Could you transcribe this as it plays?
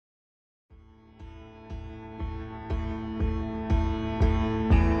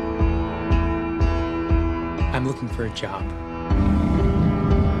looking for a job.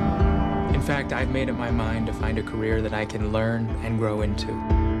 In fact, I've made up my mind to find a career that I can learn and grow into.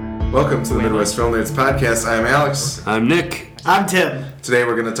 Welcome to the Midwest Film Nerds Podcast. I'm Alex. I'm Nick. I'm Tim. Today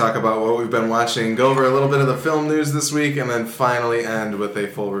we're going to talk about what we've been watching, go over a little bit of the film news this week, and then finally end with a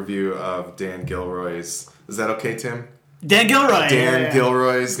full review of Dan Gilroy's. Is that okay, Tim? Dan Gilroy. Dan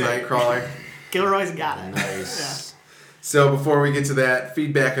Gilroy's Nightcrawler. Gilroy's got it. Nice. So before we get to that,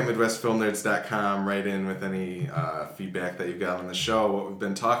 feedback at MidwestFilmNerds.com. Write in with any feedback that you've got on the show, what we've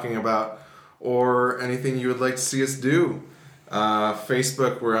been talking about, or anything you would like to see us do.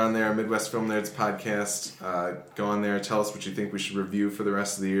 Facebook, we're on there, Midwest Film Nerds Podcast. Go on there, tell us what you think we should review for the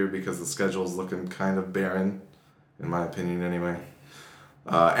rest of the year, because the schedule is looking kind of barren, in my opinion anyway.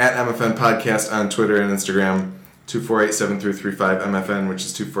 At MFN Podcast on Twitter and Instagram, 248-7335-MFN, which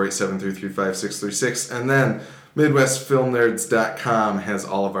is 248-7335-636. And then MidwestFilmNerds.com has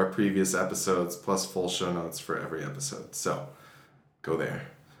all of our previous episodes, plus full show notes for every episode. So, go there.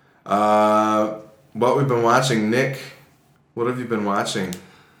 What we've been watching, Nick, what have you been watching?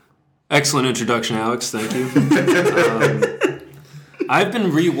 Excellent introduction, Alex. Thank you. I've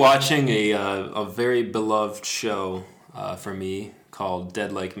been rewatching a very beloved show for me called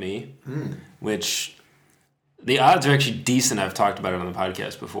Dead Like Me, which the odds are actually decent. I've talked about it on the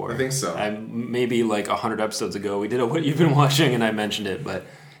podcast before. I think so. Maybe like 100 episodes ago, we did a What You've Been Watching, and I mentioned it, but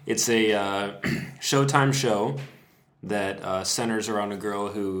it's a Showtime show that centers around a girl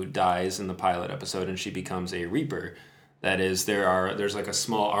who dies in the pilot episode, and she becomes a Reaper. That is, there's like a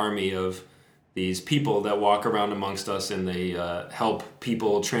small army of these people that walk around amongst us, and they help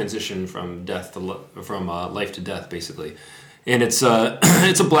people transition from life to death, basically. And it's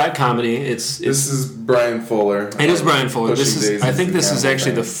it's a black comedy. This is Brian Fuller. It is Brian Fuller. I think this is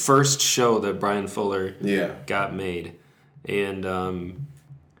actually the first show that Brian Fuller got made, and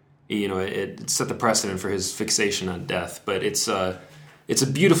it set the precedent for his fixation on death. But it's a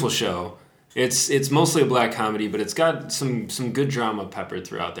beautiful show. It's mostly a black comedy, but it's got some good drama peppered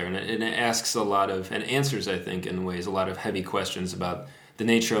throughout there, and it asks a lot of, and answers, I think, in ways, a lot of heavy questions about the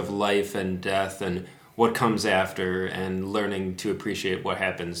nature of life and death and what comes after, and learning to appreciate what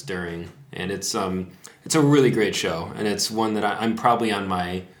happens during. And it's a really great show, and it's one that I'm probably on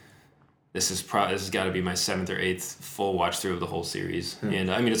my. This has got to be my 7th or 8th full watch through of the whole series, and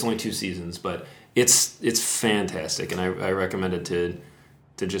I mean it's only 2 seasons, but it's fantastic, and I recommend it to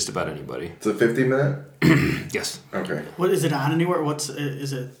just about anybody. It's a 50-minute? Yes. Okay. What is it on anywhere?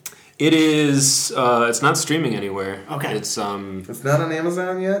 Is it? It is. It's not streaming anywhere. Okay. It's not on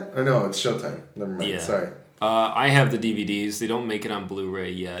Amazon yet? Or no, it's Showtime. Never mind. Yeah. Sorry. I have the DVDs. They don't make it on Blu-ray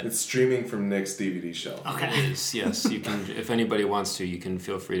yet. It's streaming from Nick's DVD shelf. Okay. It is. Yes. You can. If anybody wants to, you can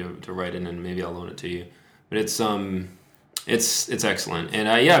feel free to write in, and maybe I'll loan it to you. But it's excellent. And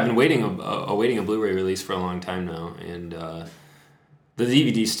I've been awaiting a Blu-ray release for a long time now, and the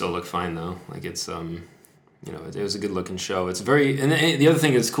DVDs still look fine though. Like it's it was a good looking show. It's very, and the other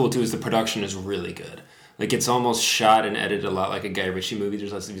thing that's cool too is the production is really good. Like it's almost shot and edited a lot like a Guy Ritchie movie.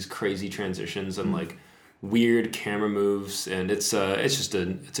 There's lots of these crazy transitions and like weird camera moves, and it's a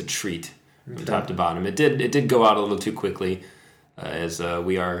treat from top to bottom. It did go out a little too quickly, as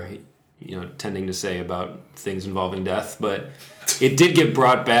we are tending to say about things involving death, but it did get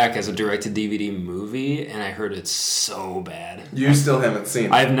brought back as a direct-to-DVD movie, and I heard it's so bad. You still haven't seen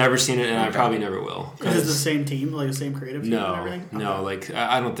it? I've never seen it, and I probably never will. Is it the same team, like the same creative team and everything? No, like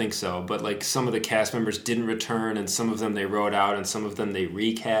I don't think so. But like some of the cast members didn't return, and some of them they wrote out, and some of them they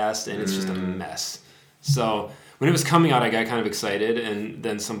recast, and it's just a mess. So when it was coming out, I got kind of excited, and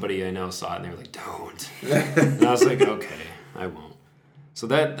then somebody I know saw it, and they were like, "Don't," and I was like, "Okay, I won't." So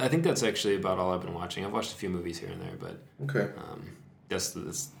I think that's actually about all I've been watching. I've watched a few movies here and there, but that's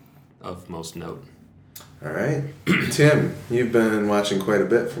of most note. All right. Tim, you've been watching quite a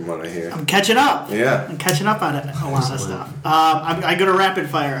bit from what I hear. I'm catching up. Yeah. I'm catching up on a lot of stuff. I'm going to rapid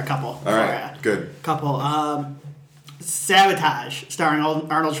fire a couple. All right, good. Couple. Sabotage, starring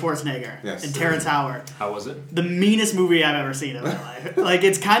Arnold Schwarzenegger and Terrence Howard. How was it? The meanest movie I've ever seen in my life. Like,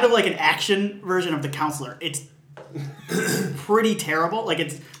 it's kind of like an action version of The Counselor. It's pretty terrible. Like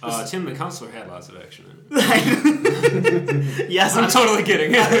it's Tim the Counselor had lots of action in it. Yes, I'm totally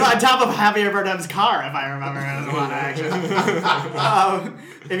kidding. On top of Javier Bardem's car, if I remember, it was a lot of action.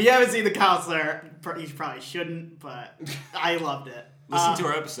 If you haven't seen The Counselor, you probably shouldn't, but I loved it. Listen to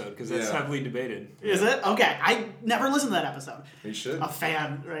our episode, because that's heavily debated. Is it? Okay. I never listened to that episode. You should. A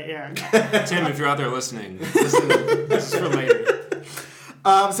fan right here. Tim, if you're out there listening, listen, this is for later.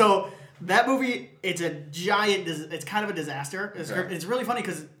 So that movie, it's it's kind of a disaster. It's really funny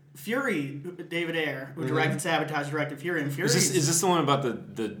because Fury, David Ayer, who directed Sabotage, directed Fury, and Fury... Is this the one about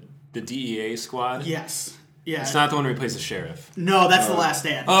the DEA squad? Yes. Yeah. It's not the one where he plays the sheriff. No, that's The Last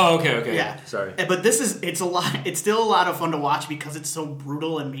Stand. Oh, okay. Yeah. Sorry. But it's still a lot of fun to watch because it's so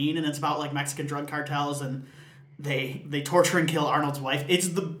brutal and mean, and it's about like Mexican drug cartels, and they torture and kill Arnold's wife. It's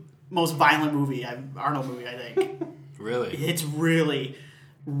the most violent Arnold movie, I think. Really? It's really,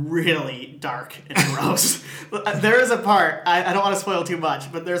 really dark and gross. There is a part, I don't want to spoil too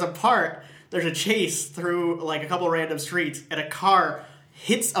much, but there's a chase through like a couple random streets, and a car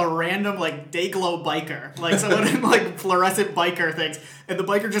hits a random like Dayglow biker, like someone in like fluorescent biker things, and the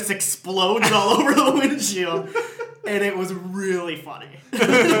biker just explodes all over the windshield, and it was really funny.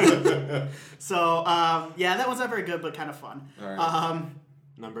 So that one's not very good, but kind of fun. All right.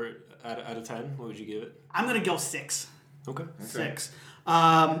 Number out of 10, what would you give it? I'm gonna go 6. Okay. 6.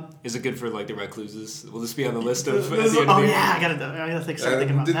 Is it good for like the recluses? Will this be on the list of? I gotta think. Start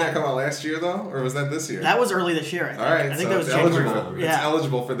thinking about Didn't that come out last year though, or was that this year? That was early this year. I think. All right, I think so that was it's January. eligible. Yeah. It's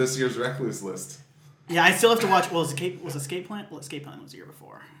eligible for this year's recluse list. Yeah, I still have to watch. Well, was Escape Plan? Well, Escape Plan was the year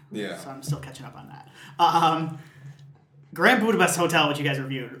before. Yeah. So I'm still catching up on that. Grand Budapest Hotel, which you guys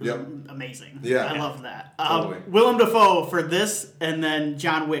reviewed, was amazing. Yeah. I love that. Totally. Willem Dafoe for this, and then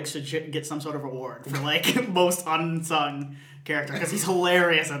John Wick should get some sort of award for like most unsung character because he's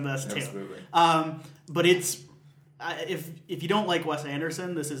hilarious in this too. Absolutely. But it's if you don't like Wes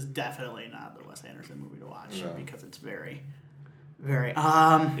Anderson, this is definitely not the Wes Anderson movie to watch because it's very, very.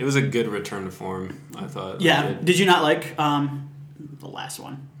 It was a good return to form, I thought. Yeah. Did you not like the last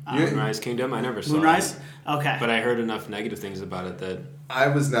one? Moonrise Kingdom? I never saw Moonrise? it. Okay. But I heard enough negative things about it that I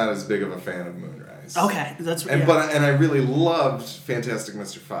was not as big of a fan of Moonrise. Okay, that's and I really loved Fantastic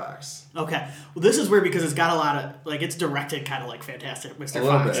Mr. Fox. Okay, well this is weird because it's got a lot of like it's directed kind of like Fantastic Mr.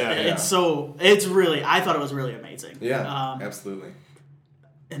 Fox. Bit, It's really I thought it was really amazing. Yeah, absolutely.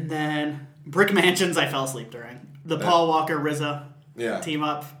 And then Brick Mansions, I fell asleep during the Paul Walker RZA team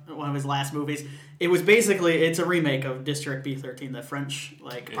up, one of his last movies. It was basically it's a remake of District B13, the French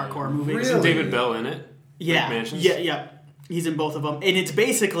like parkour movie. Really? Isn't David Bell in it? Yeah, Brick Mansions? yeah. He's in both of them, and it's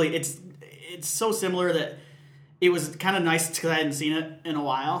basically it's so similar that it was kind of nice because I hadn't seen it in a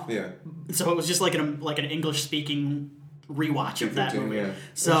while. Yeah. So it was just like an English speaking rewatch of that movie. Yeah.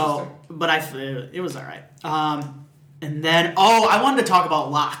 So, but it was all right. And then I wanted to talk about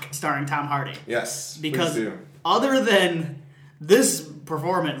Locke, starring Tom Hardy. Yes, because please do. Other than this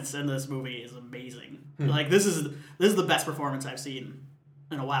performance in this movie is amazing. Like this is the best performance I've seen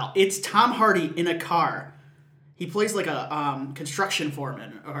in a while. It's Tom Hardy in a car. He plays like a construction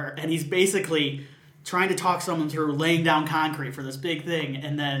foreman, and he's basically trying to talk someone through laying down concrete for this big thing,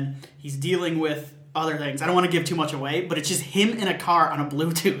 and then he's dealing with other things. I don't want to give too much away, but it's just him in a car on a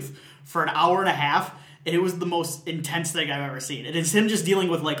Bluetooth for an hour and a half, and it was the most intense thing I've ever seen. And it's him just dealing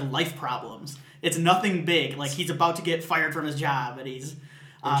with like life problems. It's nothing big. Like he's about to get fired from his job, and he's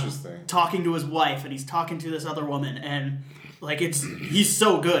talking to his wife, and he's talking to this other woman, and like he's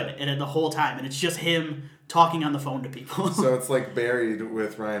so good in it the whole time, and it's just him talking on the phone to people. So it's like Buried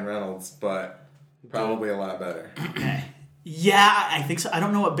with Ryan Reynolds, but probably a lot better. Okay. Yeah, I think so. I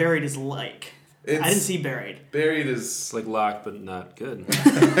don't know what Buried is like. I didn't see Buried. Buried is it's like Locke, but not good.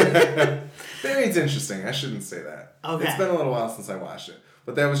 Buried's interesting. I shouldn't say that. Okay. It's been a little while since I watched it.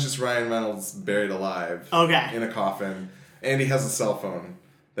 But that was just Ryan Reynolds buried alive. Okay. In a coffin. And he has a cell phone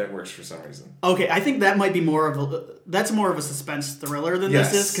that works for some reason. Okay, I think that might be more of a suspense thriller than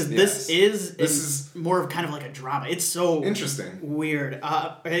this is, because this is more of kind of like a drama. It's so interesting, weird.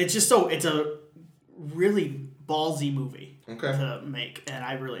 It's a really ballsy movie to make, and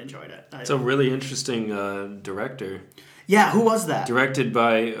I really enjoyed it. It's a really interesting director. Yeah, who was that? Directed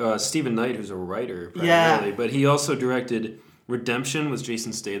by Stephen Knight, who's a writer primarily, but he also directed Redemption with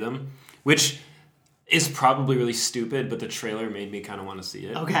Jason Statham, which is probably really stupid, but the trailer made me kind of want to see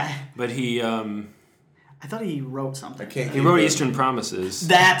it. Okay. But he... I thought he wrote something. He wrote Eastern Promises.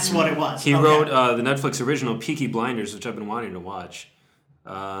 That's what it was. He wrote the Netflix original Peaky Blinders, which I've been wanting to watch.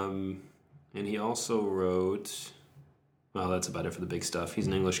 And he also wrote... Well, that's about it for the big stuff. He's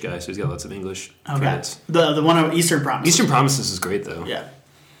an English guy, so he's got lots of English credits. The one on Eastern Promises. Eastern Promises is great, though. Yeah.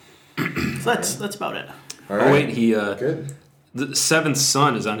 So that's about it. All right. Oh, wait, he... Good. The Seventh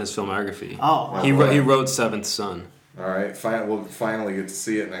Son is on his filmography. Oh, wow. He wrote Seventh Son. All right, we'll finally get to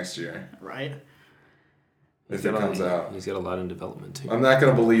see it next year. Right. If it comes out. He's got a lot in development, too. I'm not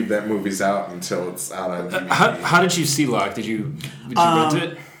going to believe that movie's out until it's out on DVD. How did you see Locke? Did you rent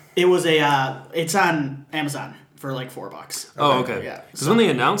it? It was it's on Amazon for like $4. Oh, okay. Yeah. Because when they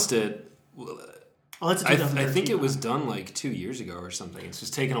announced it... That's I think it was done like 2 years ago or something. It's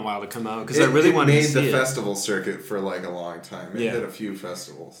just taken a while to come out because I really wanted to see it. It made the festival circuit for like a long time. It hit a few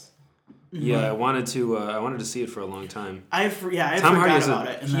festivals. Yeah, I wanted to see it for a long time. I forgot about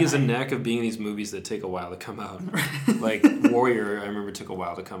it. He has a knack of being in these movies that take a while to come out. Like Warrior, I remember took a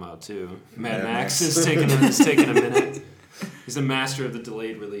while to come out too. Mad Max is taking a minute. He's a master of the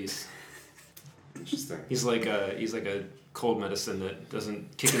delayed release. Interesting. He's like a cold medicine that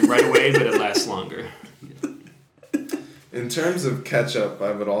doesn't kick in right away, but it lasts longer. In terms of catch up,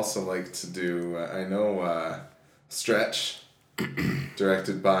 I would also like to do. I know Stretch.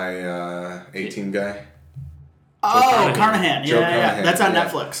 Directed by A-Team guy. Oh, Carnahan. Joe Carnahan. That's on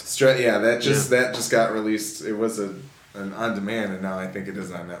Netflix. That just got released. It was an on demand, and now I think it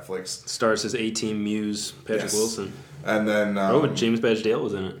is on Netflix. Stars as A-Team Muse, Patrick Wilson, and then James Badge Dale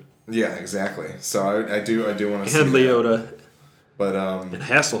was in it. Yeah, exactly. So I do want to see. And Leota, but and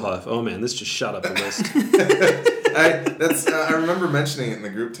Hasselhoff. Oh man, this just shot up the list. I remember mentioning it in the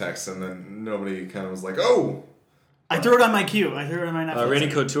group text, and then nobody kind of was like, "Oh." I threw it on my queue. I threw it on my Netflix. Randy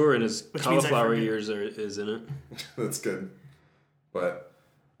Couture in his cauliflower years is in it. That's good. But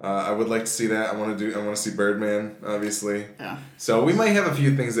I would like to see that. I want to see Birdman, obviously. Yeah. So we might have a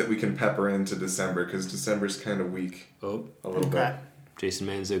few things that we can pepper into December, because December's kind of weak. Oh. A little bit. Jason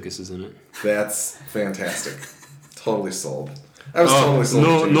Mantzoukas is in it. That's fantastic. Totally sold. I was totally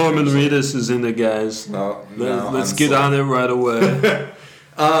sold. Norman Reedus is in it, guys. Let's get on it right away.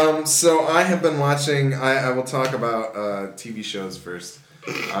 So I have been watching. I will talk about TV shows first.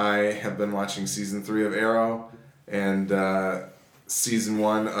 I have been watching season 3 of Arrow and season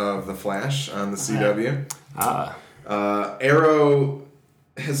 1 of The Flash on the CW. Arrow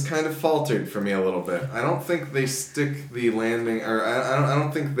has kind of faltered for me a little bit. I don't think they stick the landing, or I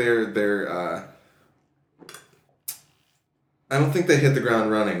don't think I don't think they hit the ground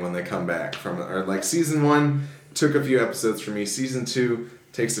running when they come back from it. Or like season 1 took a few episodes for me. Season 2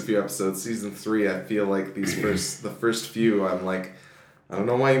 takes a few episodes. Season 3, I feel like the first few, I'm like, I don't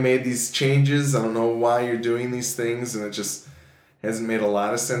know why you made these changes. I don't know why you're doing these things, and it just hasn't made a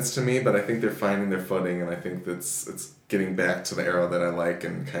lot of sense to me. But I think they're finding their footing, and I think it's getting back to the Arrow that I like,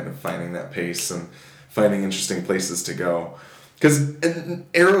 and kind of finding that pace and finding interesting places to go. Because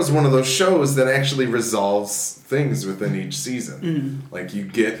Arrow is one of those shows that actually resolves things within each season. Mm-hmm. Like, you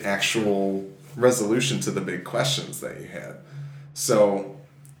get actual resolution to the big questions that you had. So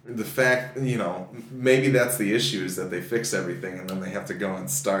the fact, maybe that's the issue, is that they fix everything and then they have to go and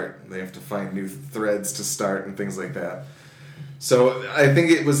start. They have to find new threads to start and things like that. So I think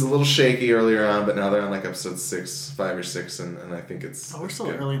it was a little shaky earlier on, but now they're on like episode 5 or 6, and I think it's... we're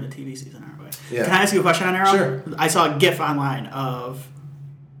still early in the TV season, aren't we? Yeah. Can I ask you a question on Arrow? Sure. I saw a GIF online of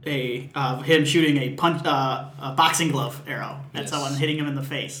him shooting a boxing glove arrow at someone, hitting him in the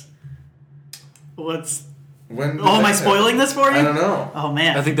face. Am I spoiling this for you? I don't know. Oh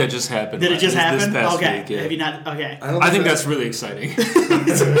man, I think that just happened. Did it just happen? This past okay. week, yeah. Have you not? Okay. I think that's really exciting.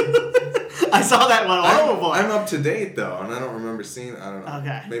 I saw that one. Oh boy. I'm up to date though, and I don't remember seeing. I don't know.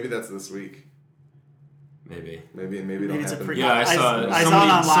 Okay. Maybe that's this week. Maybe it'll happen. Yeah, I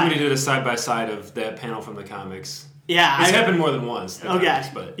saw somebody did a side by side of that panel from the comics. Yeah, it's happened more than once. Okay, comics,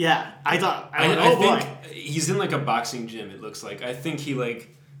 but yeah, I think he's in like a boxing gym. It looks like. I think he like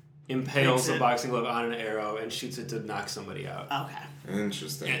impales a boxing glove on an arrow and shoots it to knock somebody out. Okay,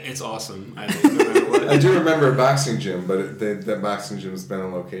 interesting. It's awesome. I think, no matter what. I do remember a boxing gym, but that boxing gym has been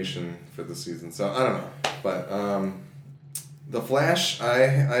on location for the season, so I don't know. But The Flash, I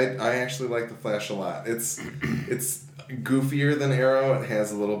actually like The Flash a lot. It's goofier than Arrow. It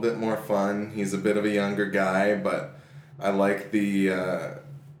has a little bit more fun. He's a bit of a younger guy, but I like the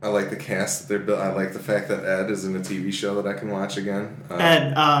cast that they're built. I like the fact that Ed is in a TV show that I can watch again.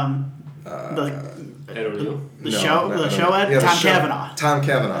 Ed, the show Ed? Yeah, Tom Cavanaugh. Tom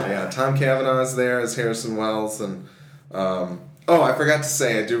Cavanaugh, yeah. Tom Cavanaugh is there as Harrison Wells, and I forgot to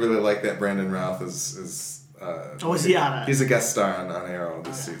say, I do really like that Brandon Routh is is he on it? He's a guest star on Arrow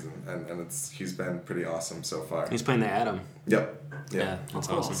this season, and he's been pretty awesome so far. He's playing the Atom. Yep. Yeah, that's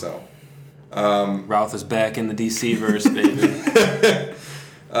awesome. So, Routh is back in the DC verse, baby.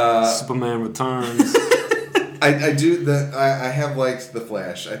 Superman returns. I have liked The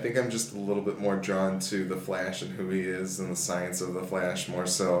Flash. I think I'm just a little bit more drawn to The Flash and who he is and the science of The Flash more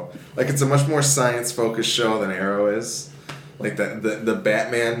so. Like, it's a much more science-focused show than Arrow is. Like, the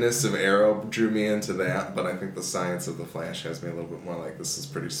Batman-ness of Arrow drew me into that, but I think the science of The Flash has me a little bit more like, this is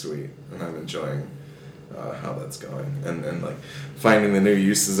pretty sweet, and I'm enjoying how that's going. And like, finding the new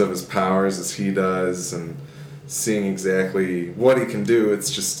uses of his powers as he does, and seeing exactly what he can do.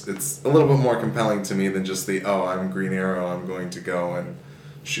 It's a little bit more compelling to me than just I'm Green Arrow, I'm going to go and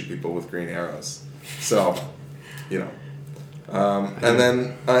shoot people with green arrows. So, and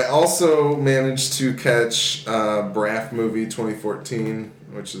then I also managed to catch Braff movie 2014,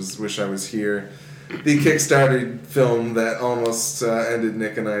 which is Wish I Was Here. The Kickstarter film that almost ended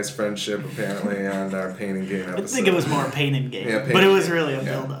Nick and I's friendship, apparently, on our Pain and Gain episode. I think it was more Pain and Gain, yeah, but it was really a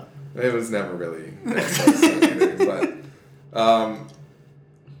build-up. It was never really that close either, but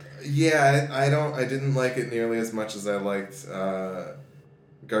I didn't like it nearly as much as I liked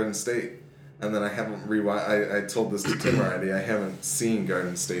Garden State. And then I haven't I told this to Tim already. I haven't seen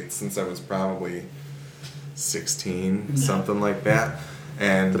Garden State since I was probably 16, something like that.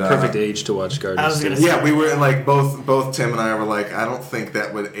 And the perfect age to watch Garden State. Yeah, we were like both Tim and I were like, I don't think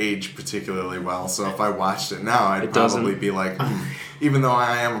that would age particularly well. So if I watched it now, I'd probably be like, even though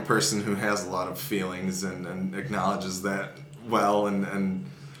I am a person who has a lot of feelings and acknowledges that well and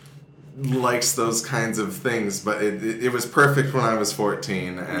likes those kinds of things, but it was perfect when I was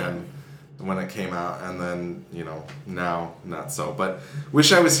 14 and when it came out, and then now not so. But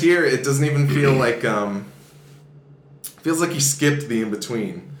Wish I Was Here. It doesn't even feel like feels like he skipped the in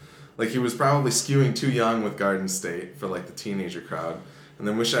between. Like he was probably skewing too young with Garden State for like the teenager crowd, and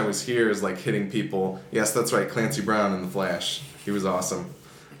then Wish I Was Here is like hitting people. Yes, that's right, Clancy Brown in The Flash. He was awesome.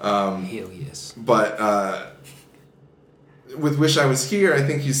 Hell yes. But with Wish I Was Here, I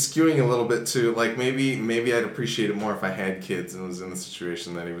think he's skewing a little bit to like maybe I'd appreciate it more if I had kids and was in the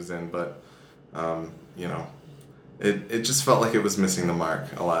situation that he was in. But it just felt like it was missing the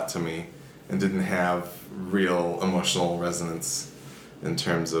mark a lot to me, and didn't have real emotional resonance in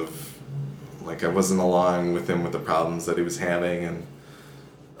terms of like I wasn't along with him with the problems that he was having, and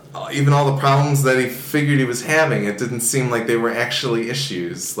even all the problems that he figured he was having, it didn't seem like they were actually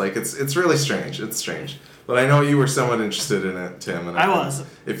issues. Like it's really strange. It's strange. But I know you were somewhat interested in it, Tim, and I was.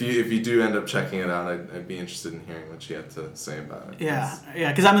 If you do end up checking it out, I'd be interested in hearing what you had to say about it. Yeah,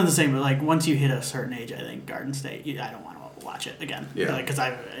 because I'm in the same. But like once you hit a certain age, I think Garden State, I don't want to watch it again. Yeah. Because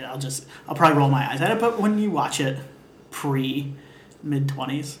I'll probably roll my eyes at it. But when you watch it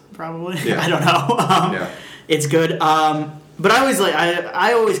mid-20s, probably, yeah. I don't know. It's good. But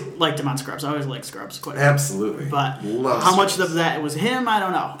I always liked him on Scrubs. I always liked Scrubs quite a bit. Absolutely. But Love how much Scrubs. of that was him, I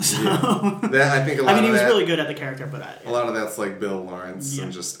don't know. So. Yeah. I think a lot he of was that, really good at the character, but a lot of that's like Bill Lawrence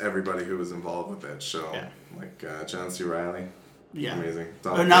and just everybody who was involved with that show. Yeah. Like John C. Reilly. Yeah. Amazing.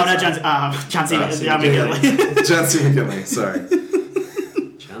 No, not John C. McGinley. John C. McGinley, sorry.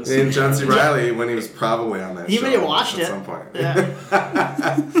 And John C. Reilly, when he was probably on that show. He may have watched at it. some point.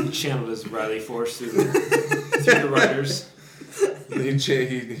 Yeah. He channeled his Riley Force through the writers. He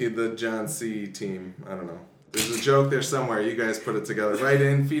the John C. team. I don't know. There's a joke there somewhere. You guys put it together. Write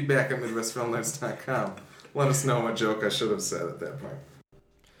in feedback at MidwestFilmNerds.com. Let us know what joke I should have said at that point.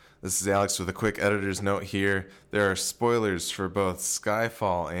 This is Alex with a quick editor's note here. There are spoilers for both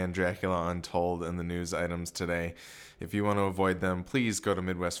Skyfall and Dracula Untold in the news items today. If you want to avoid them, please go to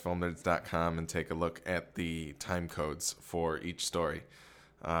MidwestFilmNerds.com and take a look at the time codes for each story.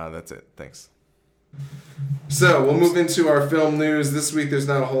 That's it. Thanks. So, we'll move into our film news. This week there's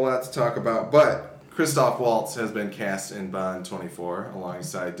not a whole lot to talk about, but Christoph Waltz has been cast in Bond 24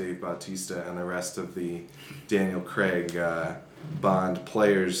 alongside Dave Bautista and the rest of the Daniel Craig Bond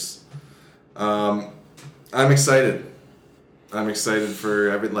players. I'm excited. I'm excited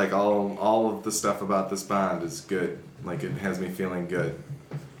for all of the stuff about this Bond is good. Like, it has me feeling good.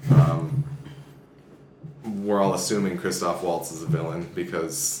 We're all assuming Christoph Waltz is a villain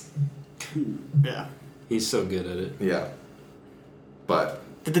because... Yeah. He's so good at it. Yeah. But...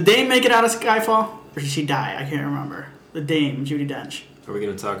 Did the Dame make it out of Skyfall? Or did she die? I can't remember. The Dame, Judi Dench. Are we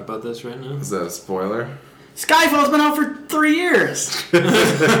going to talk about this right now? Is that a spoiler? Skyfall's been out for 3 years.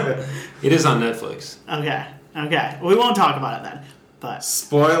 It is on Netflix. Okay. We won't talk about it then. But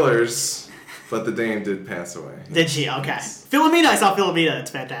spoilers, but the Dame did pass away. Did she? Okay. Philomena, I saw Philomena.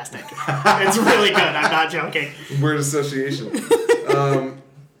 It's fantastic. It's really good. I'm not joking. Word association.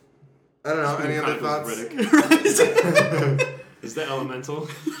 I don't know. Any other thoughts? Is that Elemental?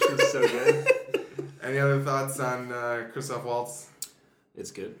 It's so good. Any other thoughts on Christoph Waltz?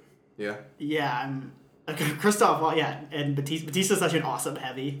 It's good. Yeah? Yeah, Christoph Waltz, and Batista's such an awesome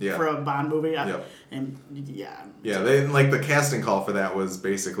heavy for a Bond movie. And they like the casting call for that was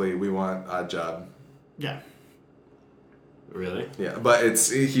basically we want Odd Job. Yeah. Really? Yeah, but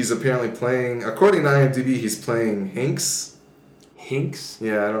he's apparently playing, according to IMDb, he's playing Hinx. Hinx?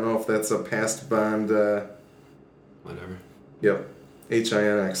 Yeah, I don't know if that's a past Bond. Whatever. Yep.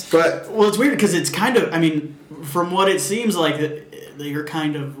 Hinx. But well, it's weird because it's kind of, from what it seems like, they're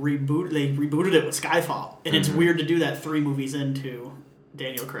kind of they rebooted it with Skyfall, and it's weird to do that 3 movies into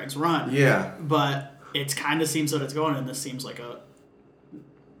Daniel Craig's run. Yeah. But it kind of seems that it's going, and this seems like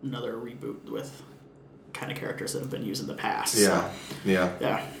another reboot with kind of characters that have been used in the past. Yeah. So.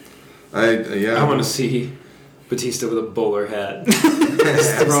 Yeah. I want to see Batista with a bowler hat,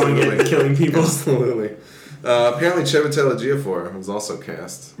 throwing it and killing people. Absolutely. Apparently, Chiwetel Ejiofor was also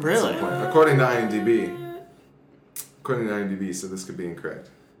cast. Really? According to IMDb. So this could be incorrect.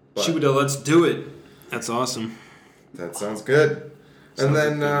 Chiwetel, let's do it. That's awesome. That sounds good. And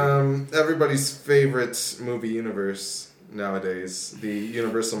then everybody's favorite movie universe nowadays, the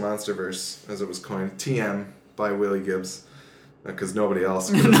Universal Monsterverse, as it was coined, TM by Willie Gibbs, because nobody else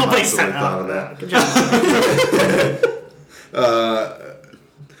could have possibly thought of that. Good job.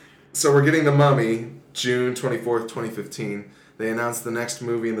 So we're getting The Mummy, June 24th, 2015. They announced the next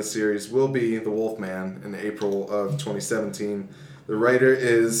movie in the series will be The Wolfman in April of 2017. The writer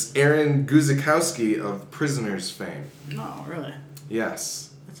is Aaron Guzikowski of Prisoners fame. No, really? Yes.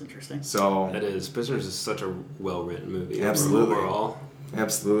 That's interesting. So that is. Prisoners is such a well-written movie. Absolutely. Overall.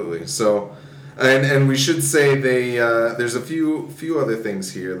 Absolutely. So, and we should say there's a few other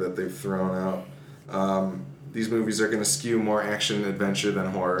things here that they've thrown out. These movies are going to skew more action adventure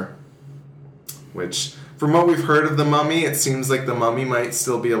than horror, which, from what we've heard of The Mummy, it seems like The Mummy might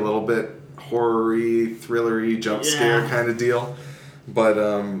still be a little bit horror-y, thriller-y, jump scare kind of deal. But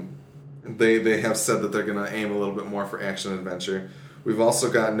they have said that they're going to aim a little bit more for action adventure. We've also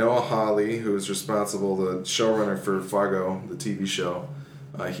got Noah Hawley, who is responsible, the showrunner for Fargo, the TV show.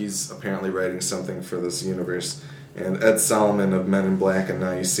 He's apparently writing something for this universe. And Ed Solomon of Men in Black and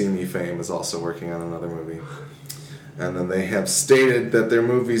Now You See Me fame is also working on another movie. And then they have stated that their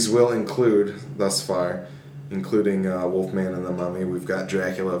movies will include, thus far, including Wolfman and the Mummy. We've got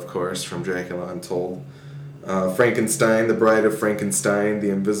Dracula, of course, from Dracula Untold. Frankenstein, The Bride of Frankenstein, The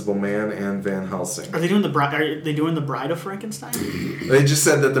Invisible Man, and Van Helsing. Are they doing the Bride of Frankenstein? They just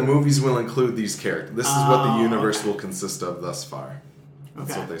said that the movies will include these characters. This is what the universe will consist of thus far.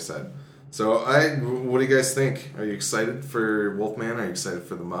 That's what they said. So, what do you guys think? Are you excited for Wolfman? Are you excited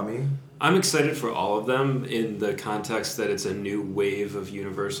for The Mummy? I'm excited for all of them in the context that it's a new wave of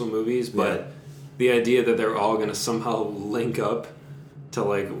Universal movies, but the idea that they're all going to somehow link up to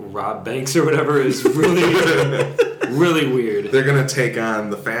like rob banks or whatever is really, really weird. They're going to take on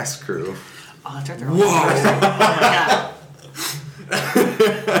the Fast Crew. Oh, that's right. Whoa! Oh my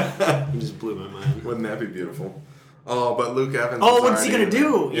god! You just blew my mind. Wouldn't that be beautiful? Oh, but Luke Evans. Oh, what's he gonna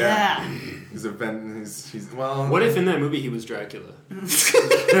do? Yeah. He's well. What if in that movie he was Dracula?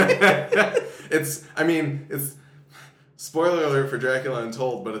 It's spoiler alert for Dracula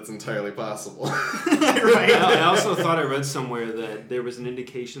Untold, but it's entirely possible. Right. I also thought I read somewhere that there was an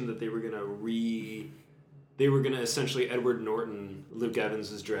indication that they were gonna essentially Edward Norton Luke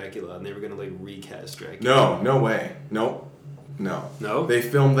Evans as Dracula, and they were gonna like recast Dracula. No way. Nope. No? They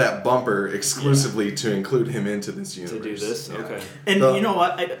filmed that bumper exclusively to include him into this universe. To do this? Yeah. Okay. And you know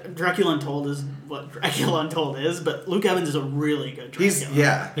what? Dracula Untold is what Dracula Untold is, but Luke Evans is a really good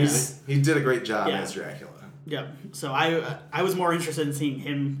Dracula. He did a great job as Dracula. Yeah. So I was more interested in seeing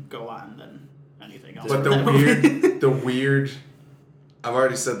him go on than anything else. But the weird I've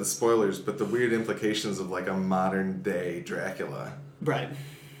already said the spoilers, but the weird implications of like a modern day Dracula. Right.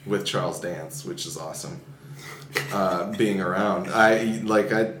 With Charles Dance, which is awesome. Being around.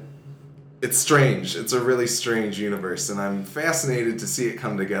 It's strange. It's a really strange universe, and I'm fascinated to see it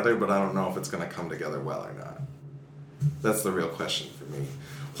come together, but I don't know if it's going to come together well or not. That's the real question for me.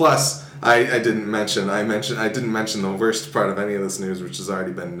 Plus, I didn't mention the worst part of any of this news, which has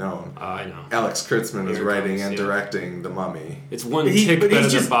already been known. I know. Alex Kurtzman is writing and directing The Mummy. It's one tick better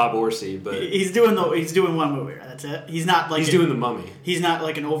than Bob Orsi, but he's doing one movie. Right? That's it. He's not like he's doing The Mummy. He's not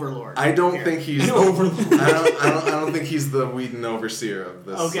like an overlord. I don't think he's an overlord. I don't think he's the Whedon overseer of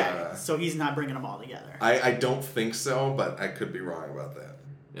this. Okay, so he's not bringing them all together. I don't think so, but I could be wrong about that.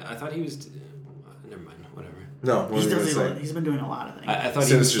 Yeah, I thought he was. Never mind. Whatever. No, he's been doing a lot of things. I thought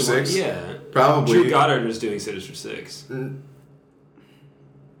Sinister he was Six? Yeah, probably. Drew Goddard was doing Sinister Six.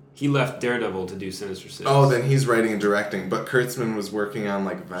 He left Daredevil to do Sinister Six. Oh, then he's writing and directing. But Kurtzman was working on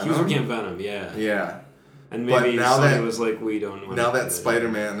like Venom. He was working on Venom, yeah. Yeah. And maybe Sony was like, we don't want now that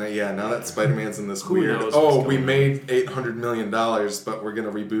Spider-Man, now that Spider-Man's in this Who weird. knows Oh, we made $800 million, but we're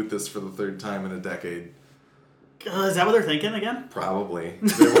gonna reboot this for the third time in a decade. Is that what they're thinking again? Probably.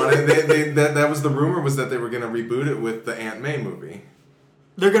 They wanted. That was the rumor, was that they were gonna reboot it with the Aunt May movie.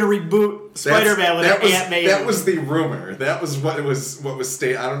 They're gonna reboot Spider-Man with Aunt May. That was the rumor. That was what was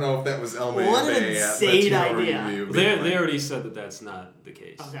stated. I don't know if that was El May. What an insane idea! They already said that that's not the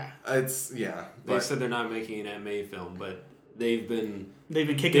case. Okay. They said they're not making an Aunt May film, but they've been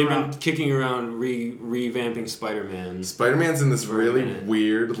kicking around revamping Spider-Man. Spider-Man's in this really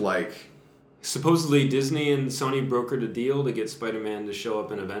weird like. Supposedly Disney and Sony brokered a deal to get Spider-Man to show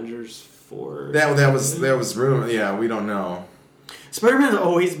up in Avengers 4. That was rumor. Yeah, we don't know. Spider-Man has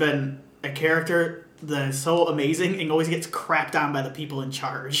always been a character that's so amazing and always gets crapped on by the people in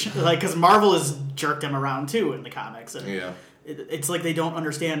charge. Like, because Marvel has jerked him around too in the comics. And it's like they don't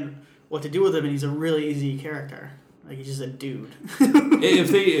understand what to do with him, and he's a really easy character. Like, he's just a dude.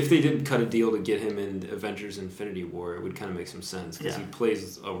 If they did cut a deal to get him in Avengers Infinity War, it would kind of make some sense, because he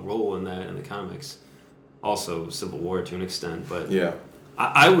plays a role in that in the comics. Also Civil War to an extent, but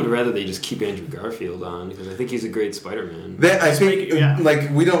I would rather they just keep Andrew Garfield on, because I think he's a great Spider-Man. I think like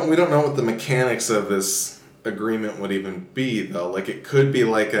we don't know what the mechanics of this agreement would even be, though. Like, it could be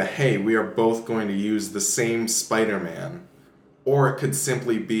like hey, we are both going to use the same Spider-Man. Or it could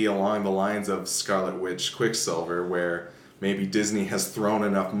simply be along the lines of Scarlet Witch, Quicksilver, where maybe Disney has thrown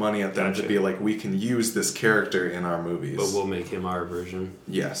enough money at them to be like, we can use this character in our movies. But we'll make him our version.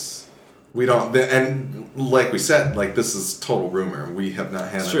 Yes. We don't, and like we said, like, this is total rumor. We have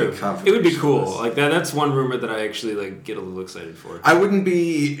not had any confirmation. It would be cool. Like that's one rumor that I actually like get a little excited for. I wouldn't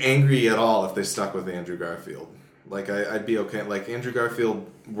be angry at all if they stuck with Andrew Garfield. Like, I'd be okay. Like, Andrew Garfield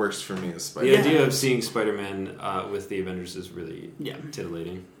works for me as Spider-Man. The idea of seeing Spider-Man with the Avengers is really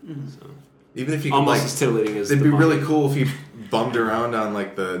titillating. Mm-hmm. So. Even if he almost as titillating as it'd be really cool if he bummed around on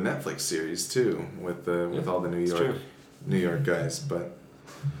like the Netflix series too, with all the New York guys. But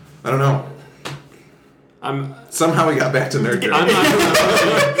I don't know. Somehow we got back to Nerd Girl.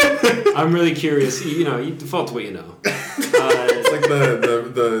 I'm really curious. You default to what you know. It's like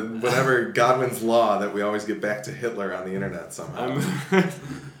the whatever Godwin's law that we always get back to Hitler on the internet somehow.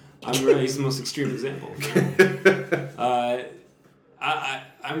 He's the most extreme example.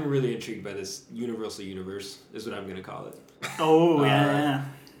 I'm really intrigued by this Universal Universe, is what I'm going to call it. Oh, yeah.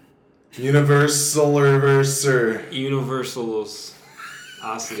 Universal Reverser.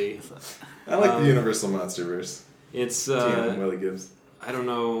 Universalosity. I like the Universal Monsterverse. It's Willie Gibbs. I don't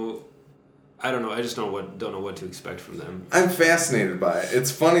know. I just don't know what to expect from them. I'm fascinated by it. It's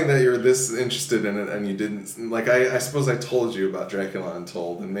funny that you're this interested in it and you didn't. Like, I suppose I told you about Dracula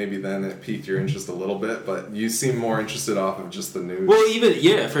Untold, and maybe then it piqued your interest a little bit, but you seem more interested off of just the news.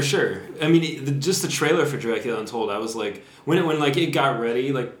 Well, for sure. I mean, just the trailer for Dracula Untold, I was like, when it got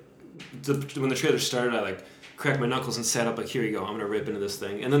ready, like, when the trailer started, I like cracked my knuckles and sat up like, here you go, I'm gonna rip into this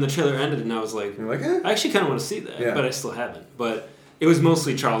thing. And then the trailer ended, and I was like, I actually kind of want to see that, but I still haven't. But it was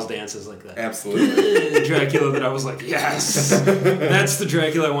mostly Charles Dance's like that. Absolutely. Dracula that I was like, yes, that's the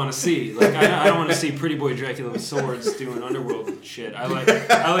Dracula I want to see. Like, I don't want to see pretty boy Dracula with swords doing underworld shit. I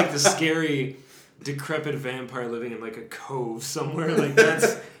like the scary, decrepit vampire living in like a cove somewhere. Like,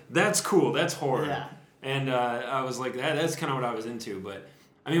 that's cool. That's horror. Yeah. And I was like, that's kind of what I was into. But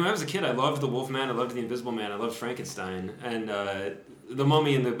I mean, when I was a kid, I loved the Wolfman. I loved the Invisible Man. I loved Frankenstein. And the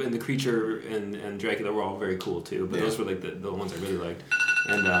Mummy and the Creature and Dracula were all very cool too. But those were like the ones I really liked.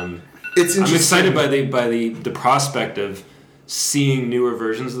 And I'm excited by the prospect of seeing newer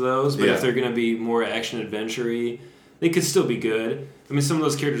versions of those. But if they're going to be more action adventure-y, they could still be good. I mean, some of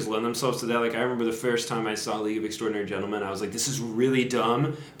those characters lend themselves to that. Like, I remember the first time I saw League of Extraordinary Gentlemen, I was like, this is really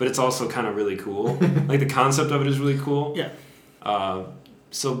dumb, but it's also kind of really cool. Like, the concept of it is really cool. Yeah.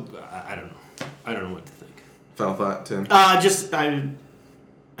 So, I don't know. I don't know what to think. Final thought, Tim? I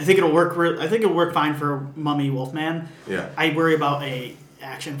think it'll work. I think it'll work fine for Mummy Wolfman. Yeah. I worry about a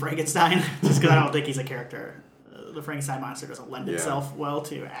action Frankenstein, just because I don't think he's a character. The Frankenstein monster doesn't lend itself well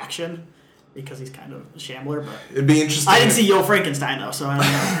to action, because he's kind of a shambler. But it'd be interesting. I didn't see Yo Frankenstein though, so I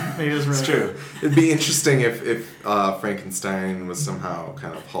don't know. Maybe it was really it's true. It'd be interesting if Frankenstein was somehow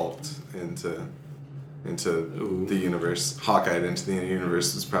kind of hulked into the universe. Hawkeye into the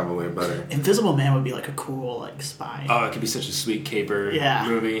universe is probably a better. Invisible Man would be like a cool like spy. Oh, it could be such a sweet caper spy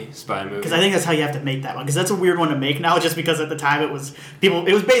movie. Because I think that's how you have to make that one. Because that's a weird one to make now, just because at the time it was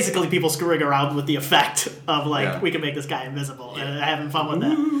basically people screwing around with the effect of like we can make this guy invisible and having fun with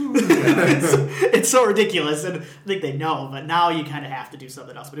that. It's so ridiculous, and I think they know. But now you kind of have to do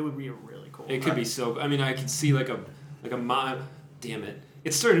something else. But it would be really cool. It could be so. I mean, I could see like a damn it.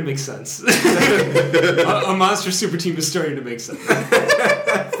 It's starting to make sense. a monster super team is starting to make sense.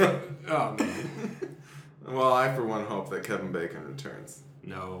 Oh, man. Well, I, for one, hope that Kevin Bacon returns.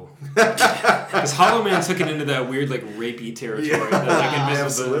 No. Because Hollow Man took it into that weird, like, rapey territory. That, like,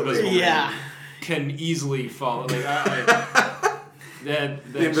 Invisible Man can easily fall. Like, the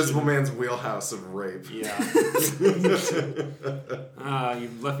Invisible Man's wheelhouse of rape. Yeah.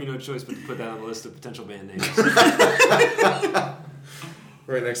 You've left me no choice but to put that on the list of potential band names.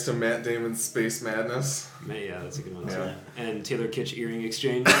 Right next to Matt Damon's Space Madness. Yeah, that's a good one too. And Taylor Kitsch Earring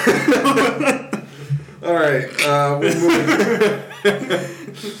Exchange. All right,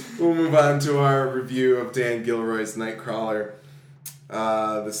 we'll move on to our review of Dan Gilroy's Nightcrawler.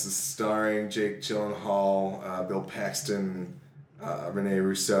 This is starring Jake Gyllenhaal, Bill Paxton, Rene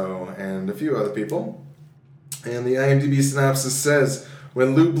Russo, and a few other people. And the IMDb synopsis says,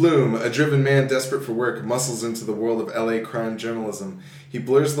 when Lou Bloom, a driven man desperate for work, muscles into the world of LA crime journalism, he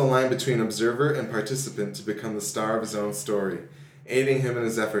blurs the line between observer and participant to become the star of his own story. Aiding him in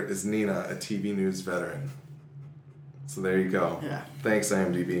his effort is Nina, a TV news veteran. So there you go. Yeah. Thanks,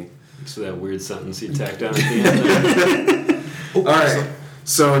 IMDb. So that weird sentence you tacked on at the end. All right.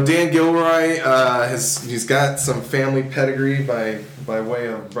 So Dan Gilroy, he's got some family pedigree by way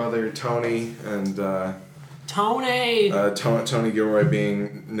of brother Tony and Tony Gilroy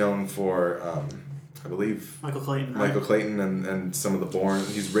being known for I believe Michael Clayton. Michael Clayton and some of the Bourne.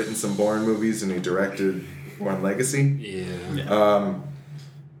 He's written some Bourne movies and he directed Bourne Legacy. Yeah.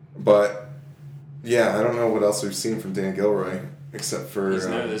 But yeah, I don't know what else we've seen from Dan Gilroy except for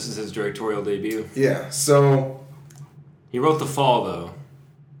this is his directorial debut. Yeah. So he wrote The Fall though,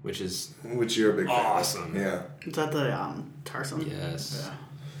 which you're a big fan. Awesome. Yeah. Is that the Tarzan? Yes.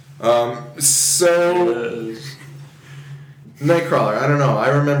 Yeah. So Nightcrawler, I don't know. I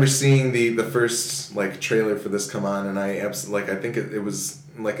remember seeing the first trailer for this come on, and I think it was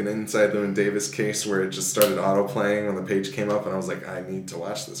like an Inside Llewyn Davis case where it just started auto playing when the page came up, and I was like, I need to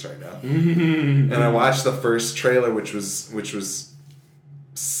watch this right now. And I watched the first trailer, which was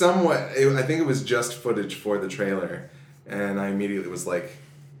somewhat. I think it was just footage for the trailer, and I immediately was like,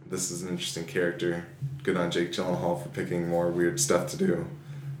 this is an interesting character. Good on Jake Gyllenhaal for picking more weird stuff to do,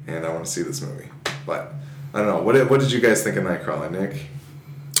 and I want to see this movie. But I don't know. What did you guys think of Nightcrawler, Nick?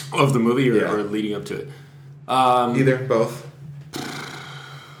 Of the movie or leading up to it? Either, both.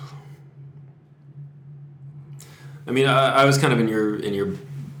 I mean, I was kind of in your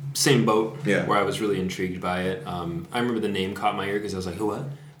same boat where I was really intrigued by it. I remember the name caught my ear because I was like, who, what?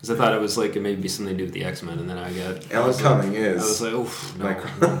 Because I thought it was like it may be something to do with the X-Men, and then I got Alan Cumming is. I was like,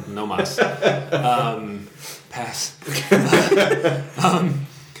 oh no mas. Pass.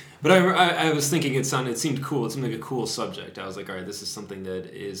 But I was thinking it seemed cool. It seemed like a cool subject. I was like, all right, this is something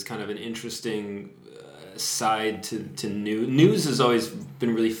that is kind of an interesting side to news. News has always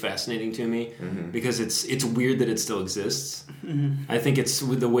been really fascinating to me because it's weird that it still exists. I think it's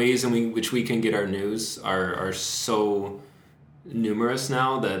with the ways in which we can get our news are so numerous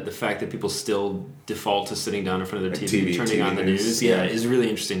now that the fact that people still default to sitting down in front of their TV turning on the news is really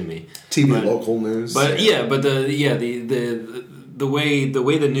interesting to me. Local news. But the way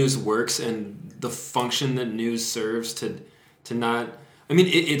the news works and the function that news serves to not. I mean,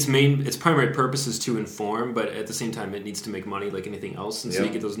 its primary purpose is to inform, but at the same time, it needs to make money like anything else. And so you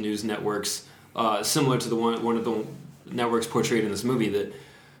get those news networks similar to the one of the networks portrayed in this movie that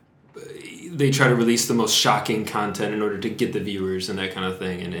they try to release the most shocking content in order to get the viewers and that kind of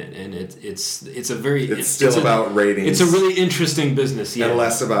thing. And it's about ratings. It's a really interesting business, and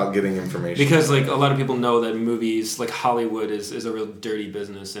less about getting information. Because like a lot of people know that movies, like Hollywood, is a real dirty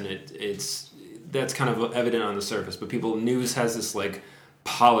business, and that's kind of evident on the surface. But news has this like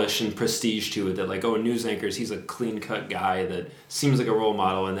polish and prestige to it that like, oh, a news anchor, he's a clean cut guy that seems like a role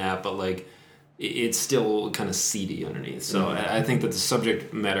model in that, but like it's still kind of seedy underneath. So I think that the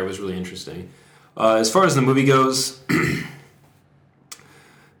subject matter was really interesting. As far as the movie goes,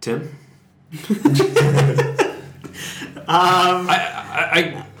 Tim?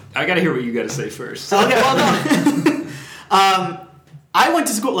 I got to hear what you got to say first. Okay, well, no. I went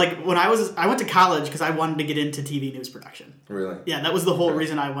to school, I went to college because I wanted to get into TV news production. Really? Yeah, that was the whole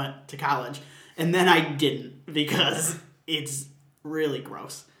reason I went to college. And then I didn't because it's really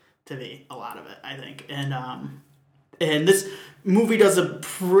gross to me, a lot of it, I think. And this movie does a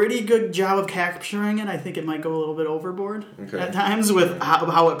pretty good job of capturing it. I think it might go a little bit overboard at times with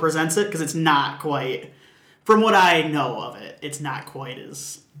how it presents it, because it's not quite, from what I know of it, it's not quite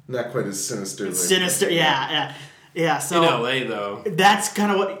as sinister. It's sinister, yeah. So in LA, though, that's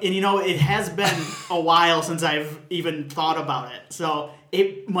kind of what, and it has been a while since I've even thought about it, so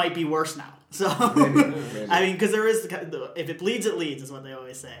it might be worse now. So maybe. I mean, because there is if it bleeds, it leads, is what they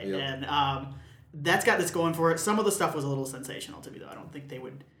always say, and that's got this going for it. Some of the stuff was a little sensational to me, though. I don't think they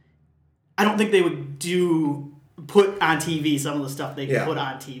would put on TV some of the stuff they put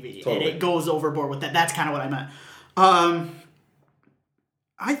on TV, and it goes overboard with that. That's kind of what I meant.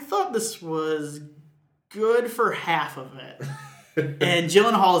 I thought this was good for half of it. And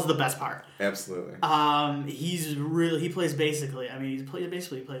Gyllenhaal is the best part. Absolutely. He plays basically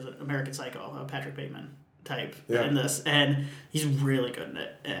plays an American Psycho, a Patrick Bateman type in this, and he's really good in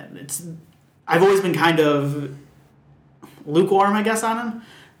it. And I've always been kind of lukewarm, I guess, on him.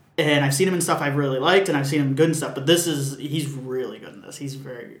 And I've seen him in stuff I've really liked, and I've seen him good in stuff. But he's really good in this. He's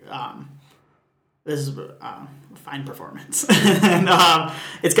very this is a fine performance. And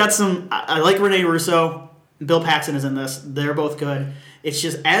it's got some. I like Rene Russo. Bill Paxton is in this. They're both good. It's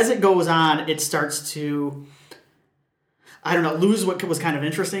just as it goes on, it starts to, I don't know, lose what was kind of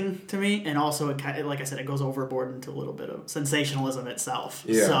interesting to me, and also it kind of, like I said, it goes overboard into a little bit of sensationalism itself.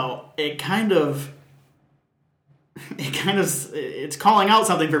 Yeah. So it's calling out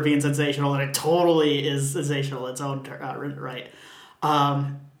something for being sensational, and it totally is sensational in its own right.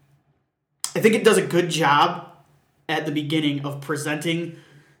 I think it does a good job at the beginning of presenting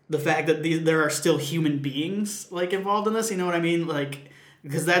the fact that there are still human beings like involved in this. You know what I mean? Like,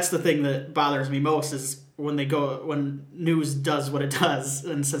 because that's the thing that bothers me most is when news does what it does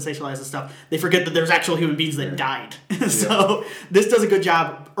and sensationalizes stuff, they forget that there's actual human beings that died. So this does a good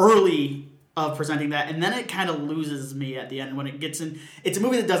job early of presenting that, and then it kind of loses me at the end when it gets in. It's a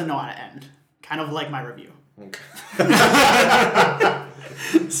movie that doesn't know how to end, kind of like my review. Okay.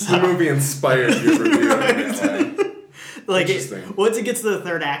 The movie inspired your review. Like once it gets to the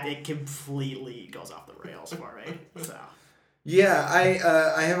third act, it completely goes off the rails for me. So. Yeah,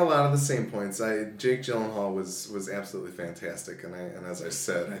 I have a lot of the same points. Jake Gyllenhaal was absolutely fantastic, and as I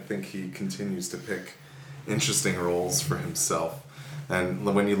said, I think he continues to pick interesting roles for himself. And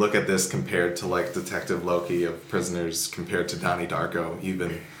when you look at this compared to like Detective Loki of Prisoners, compared to Donnie Darko,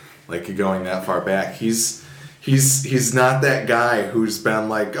 even like going that far back, he's not that guy who's been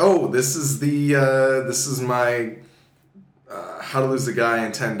like, oh, this is my How to Lose a Guy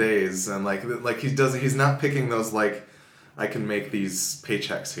in 10 Days, and like he's not picking those like, I can make these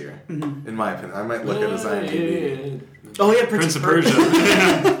paychecks here. Mm-hmm. In my opinion, I might look at his IMDb. Oh yeah, Prince of Persia.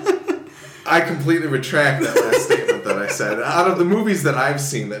 I completely retract that last statement that I said. Out of the movies that I've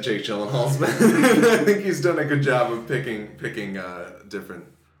seen that Jake Gyllenhaal's been, I think he's done a good job of picking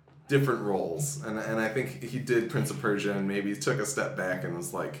different roles, and I think he did Prince of Persia, and maybe took a step back and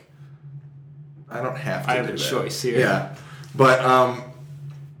was like, I don't have to. I have a choice here. Yeah, but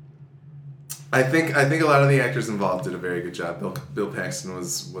I think a lot of the actors involved did a very good job. Bill Paxton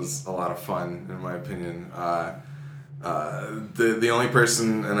was a lot of fun, in my opinion. The only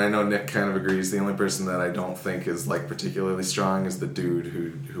person, and I know Nick kind of agrees, the only person that I don't think is like particularly strong is the dude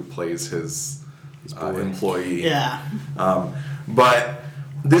who plays his employee. Yeah. But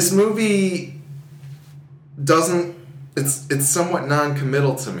this movie doesn't. It's somewhat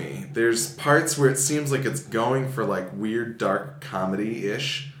non-committal to me. There's parts where it seems like it's going for like weird dark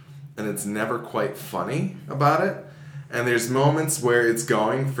comedy-ish, and it's never quite funny about it. And there's moments where it's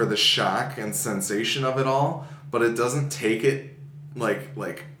going for the shock and sensation of it all, but it doesn't take it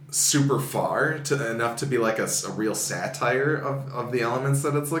like super far enough to be like a real satire of the elements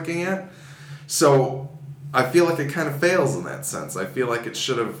that it's looking at. So I feel like it kind of fails in that sense. I feel like it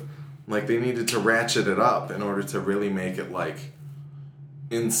should have, like, they needed to ratchet it up in order to really make it like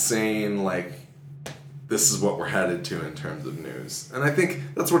insane, like this is what we're headed to in terms of news. And I think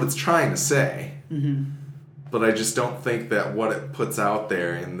that's what it's trying to say. Mm-hmm. But I just don't think that what it puts out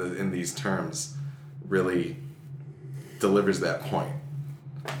there in these terms really delivers that point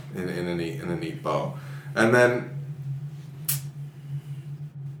in a neat bow. And then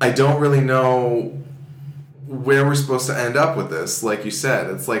I don't really know where we're supposed to end up with this. Like you said,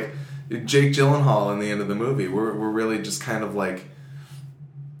 it's like Jake Gyllenhaal in the end of the movie. We're really just kind of like,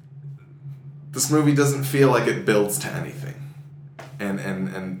 this movie doesn't feel like it builds to anything,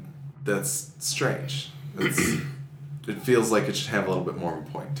 and that's strange. It feels like it should have a little bit more of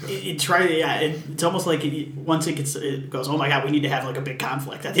a point to it. It's almost like once it goes, oh my god, we need to have like a big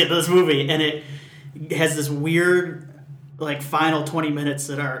conflict at the end of this movie, and it has this weird like final 20 minutes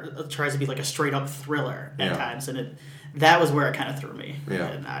that tries to be like a straight up thriller at times, and that was where it kind of threw me.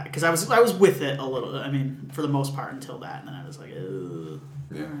 Yeah, because I was with it a little. I mean, for the most part until that, and then I was like, ugh.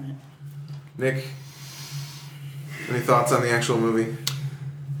 Yeah. All right. Nick, any thoughts on the actual movie?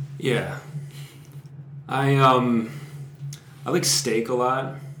 Yeah. I like steak a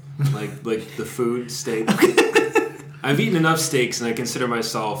lot, like the food steak. I've eaten enough steaks, and I consider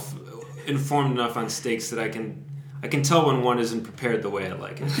myself informed enough on steaks that I can tell when one isn't prepared the way I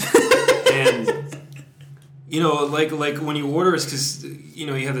like it. And you know, like when you order, it's because you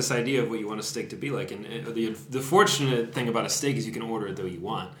know you have this idea of what you want a steak to be like, and the fortunate thing about a steak is you can order it the way you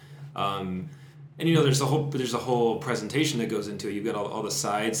want. And you know, there's a whole presentation that goes into it. You've got all the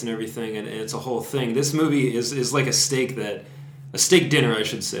sides and everything, and it's a whole thing. This movie is like a steak dinner, I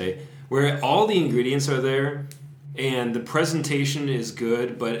should say, where all the ingredients are there, and the presentation is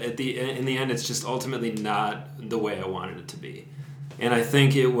good, but in the end, it's just ultimately not the way I wanted it to be. And I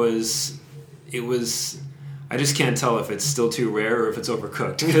think it was. I just can't tell if it's still too rare or if it's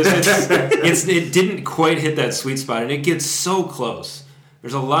overcooked, because it didn't quite hit that sweet spot, and it gets so close.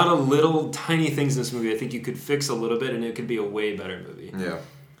 There's a lot of little tiny things in this movie I think you could fix a little bit, and it could be a way better movie. Yeah.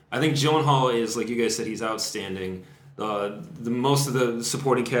 I think Gyllenhaal is, like you guys said, he's outstanding. The most of the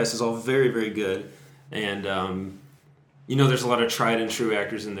supporting cast is all very, very good, and there's a lot of tried and true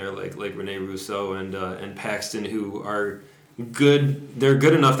actors in there, like Rene Russo and Paxton, who are good. They're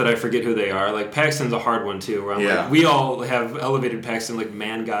good enough that I forget who they are. Like Paxton's a hard one too. Where I'm like, we all have elevated Paxton like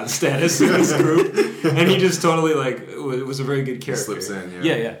man god status in this group, and he just totally like was a very good character. Slips in,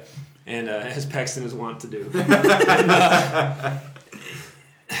 yeah. And as Paxton is wont to do.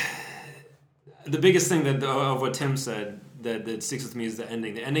 The biggest thing of what Tim said that sticks with me is the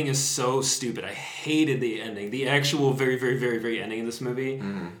ending. The ending is so stupid. I hated the ending. The actual very, very, very, very ending of this movie,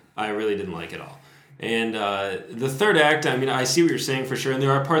 I really didn't like at all. And the third act, I mean, I see what you're saying for sure, and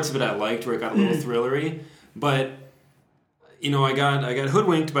there are parts of it I liked where it got a little thrillery, but I got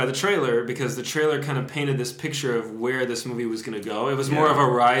hoodwinked by the trailer because the trailer kind of painted this picture of where this movie was going to go. It was more of a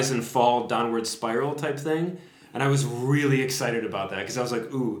rise and fall, downward spiral type thing, and I was really excited about that because I was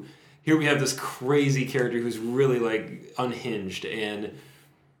like, ooh, here we have this crazy character who's really like unhinged, and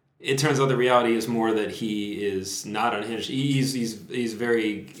it turns out the reality is more that he is not unhinged. He's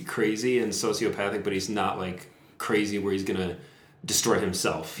very crazy and sociopathic, but he's not like crazy where he's gonna destroy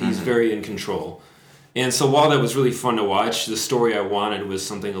himself. He's very in control. And so while that was really fun to watch, the story I wanted was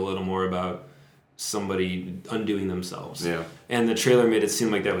something a little more about somebody undoing themselves. Yeah. And the trailer made it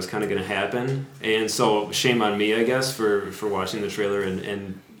seem like that was kind of going to happen. And so shame on me, I guess, for watching the trailer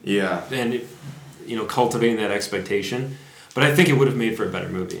and cultivating that expectation. But I think it would have made for a better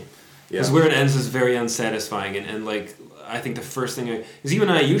movie. Because where it ends is very unsatisfying. And like, I think the first thing is even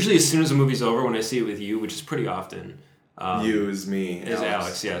usually as soon as the movie's over, when I see it with you, which is pretty often. You is me. Is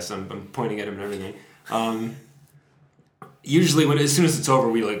Alex, yes. I'm pointing at him and everything. Usually as soon as it's over,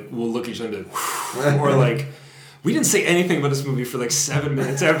 we'll look at each other and be like, or like, we didn't say anything about this movie for like 7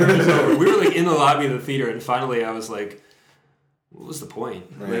 minutes after it was over. We were like in the lobby of the theater, and finally I was like, what was the point?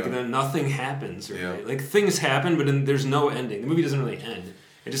 Yeah. Like, then nothing happens. Right? Yeah. Like, things happen, but there's no ending. The movie doesn't really end.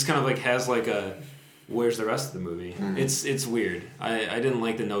 It just kind of like has like a, where's the rest of the movie? Mm-hmm. It's weird. I didn't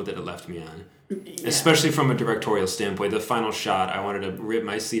like the note that it left me on. Yeah. Especially from a directorial standpoint. The final shot, I wanted to rip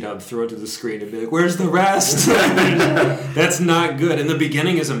my seat out, throw it to the screen, and be like, where's the rest? That's not good. And the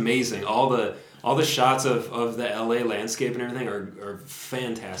beginning is amazing. All the shots of the LA landscape and everything are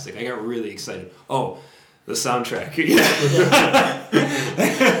fantastic. I got really excited. Oh, the soundtrack. Yeah.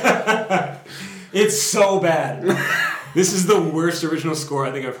 It's so bad. This is the worst original score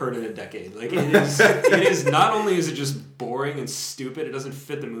I think I've heard in a decade. Like, it is not only is it just boring and stupid, it doesn't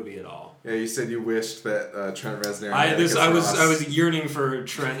fit the movie at all. Yeah, you said you wished that Trent Reznor and I was yearning for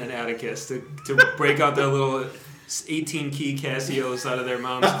Trent and Atticus to break out their little 18-key Casios out of their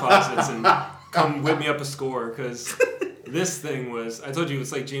mom's closets and come whip me up a score, because this thing was, I told you,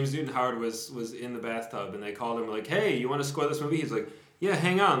 it's like James Newton Howard was in the bathtub and they called him like, hey, you want to score this movie? He's like, yeah,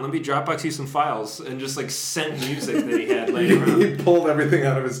 hang on, let me Dropbox you some files, and just like sent music that he had laying around. He pulled everything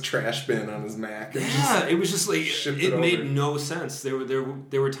out of his trash bin on his Mac. And it was just like, it made no sense. There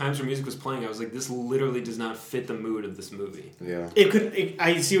were times where music was playing, I was like, this literally does not fit the mood of this movie. Yeah.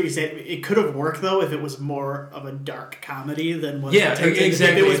 I see what you said. It could have worked though if it was more of a dark comedy than what. Yeah,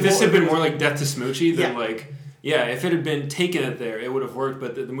 exactly. If this had been more like Death to Smoochie, then like. Yeah, if it had been taken it there, it would have worked,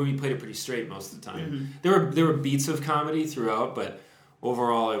 but the movie played it pretty straight most of the time. Mm-hmm. There were beats of comedy throughout, but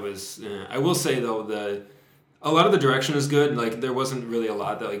overall it was... I will say, though, a lot of the direction is good. Like, there wasn't really a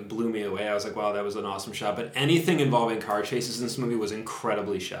lot that like blew me away. I was like, wow, that was an awesome shot. But anything involving car chases in this movie was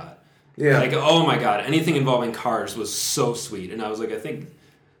incredibly shot. Yeah. Like, oh my god, anything involving cars was so sweet. And I was like, I think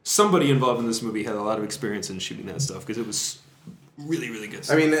somebody involved in this movie had a lot of experience in shooting that stuff, because it was... really, really good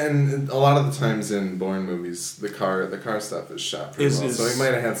stuff. I mean, and a lot of the times in Bourne movies, the car stuff is shot pretty well. So he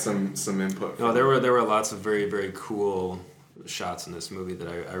might have had some input. No, there were lots of very, very cool shots in this movie that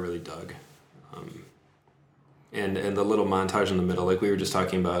I really dug. And the little montage in the middle, like we were just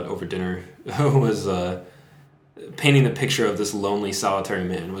talking about over dinner, was painting the picture of this lonely, solitary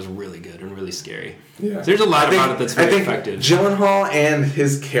man was really good and really scary. Yeah. So there's a lot about it that's very effective. Gyllenhaal and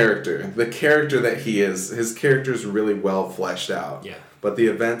his character, the character that he is, his character is really well fleshed out. Yeah. But the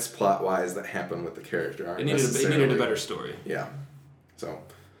events, plot-wise, that happen with the character aren't necessarily... It needed a better story. Yeah. So...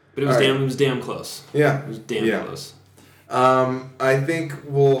 But it was damn close. Yeah. It was damn close. I think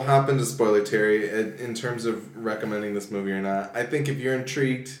we'll hop into spoiler Terry in terms of recommending this movie or not. I think if you're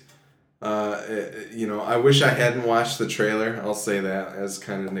intrigued... I wish I hadn't watched the trailer. I'll say that, as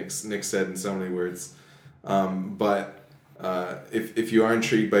kind of Nick said in so many words. But if you are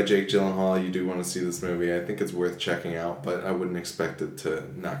intrigued by Jake Gyllenhaal, you do want to see this movie. I think it's worth checking out, but I wouldn't expect it to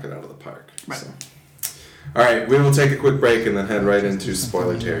knock it out of the park. Right. So. All right, we will take a quick break and then head right into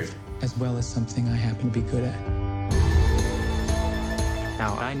spoiler Terry. As well as something I happen to be good at.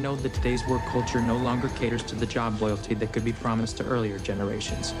 Now, I know that today's work culture no longer caters to the job loyalty that could be promised to earlier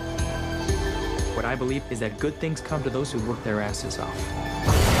generations. What I believe is that good things come to those who work their asses off.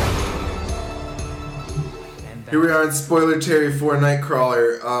 Here we are in spoiler Terry for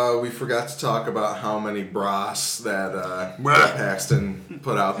Nightcrawler. We forgot to talk about how many bras that Bill Paxton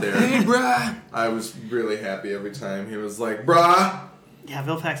put out there. Hey, brah! I was really happy every time he was like, brah! Yeah,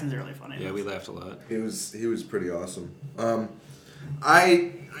 Bill Paxton's really funny. Yeah, we laughed a lot. He was pretty awesome.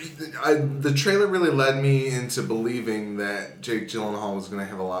 The trailer really led me into believing that Jake Gyllenhaal was going to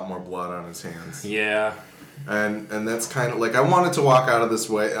have a lot more blood on his hands. Yeah. And that's kind of like, I wanted to walk out of this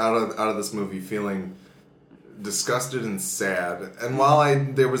movie feeling disgusted and sad. And while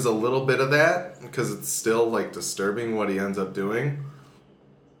there was a little bit of that, because it's still like disturbing what he ends up doing,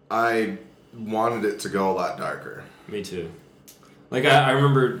 I wanted it to go a lot darker. Me too. Like, I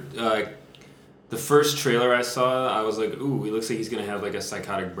remember the first trailer I saw, I was like, ooh, he looks like he's going to have like a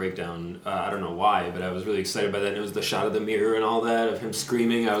psychotic breakdown. I don't know why, but I was really excited by that. And it was the shot of the mirror and all that, of him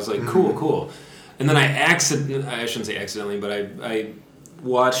screaming. I was like, cool. And then I shouldn't say accidentally, but I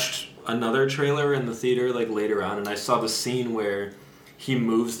watched another trailer in the theater like later on, and I saw the scene where he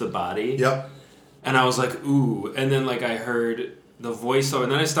moves the body. Yep. And I was like, ooh. And then like I heard the voiceover,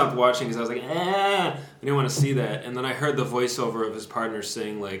 and then I stopped watching because I was like, I didn't want to see that. And then I heard the voiceover of his partner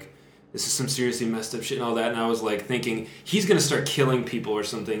saying like, this is some seriously messed up shit and all that. And I was like thinking, he's going to start killing people or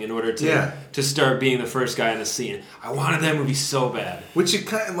something in order to start being the first guy in the scene. I wanted that movie so bad. Which he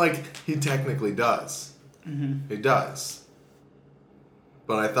kind of like, he technically does. Mm-hmm. He does.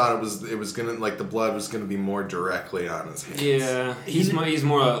 But I thought it was gonna, like, the blood was gonna be more directly on his hands. Yeah, he's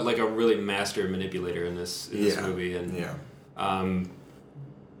more like a really master manipulator in this movie, and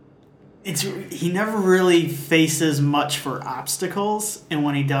he never really faces much for obstacles, and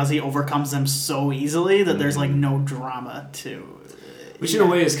when he does, he overcomes them so easily that there's like no drama to. Which in a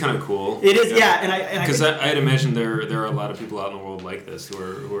way is kind of cool. It is, and because I'd imagine there are a lot of people out in the world like this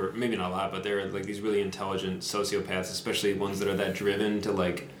who are maybe not a lot, but they're like these really intelligent sociopaths, especially ones that are that driven to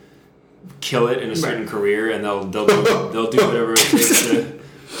like kill it in a certain career, and they'll do whatever it takes to.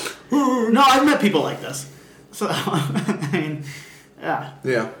 No, I've met people like this, so I mean,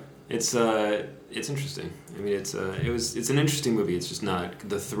 yeah. It's interesting. I mean, it's an interesting movie. It's just not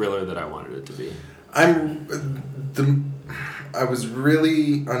the thriller that I wanted it to be. I was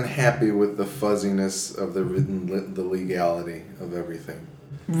really unhappy with the fuzziness of the legality of everything.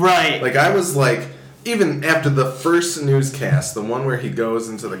 Right. Like, I was like, even after the first newscast, the one where he goes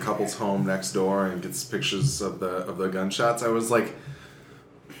into the couple's home next door and gets pictures of the gunshots, I was like,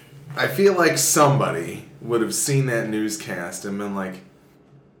 I feel like somebody would have seen that newscast and been like,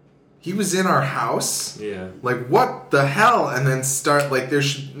 he was in our house? Yeah. Like, what the hell? And then start, like,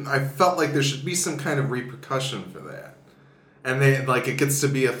 I felt like there should be some kind of repercussion for that. And it gets to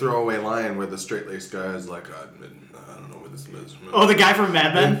be a throwaway line where the straight-laced guy is like, I don't know what this is. Oh, the guy from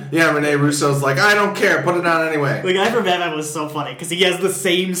Mad Men? Yeah, Rene Russo's like, I don't care, put it on anyway. The guy from Mad Men was so funny, because he has the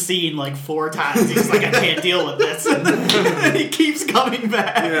same scene like 4 times. He's like, I can't deal with this. And he keeps coming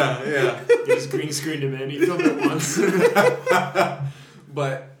back. Yeah. He just green screened him in. He filmed it once.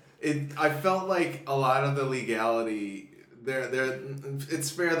 But I felt like a lot of the legality... it's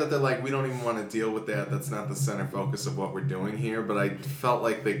fair that they're like, we don't even want to deal with that. That's not the center focus of what we're doing here. But I felt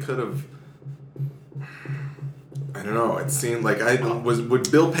like they could have. I don't know. It seemed like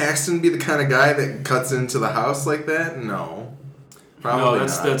would Bill Paxton be the kind of guy that cuts into the house like that? No, probably no.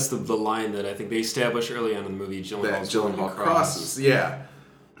 Not. That's the line that I think they established early on in the movie. Gyllenhaal crosses. Yeah,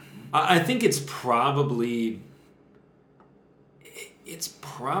 I think it's probably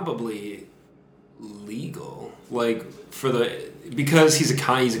legal, like because he's a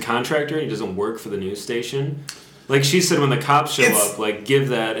contractor and he doesn't work for the news station. Like she said, when the cops show up, like give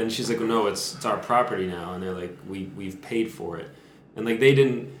that, and she's like, well, no, it's our property now, and they're like, we've paid for it, and like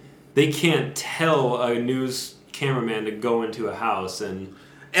they can't tell a news cameraman to go into a house and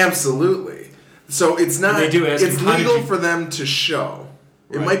absolutely. So it's not. They do ask it's legal for them to show.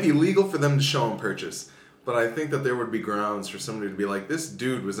 It might be legal for them to show and purchase. But I think that there would be grounds for somebody to be like, this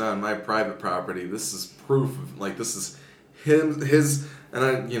dude was on my private property. This is proof of, like, this is his,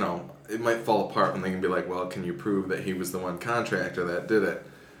 and it might fall apart when they can be like, well, can you prove that he was the one contractor that did it?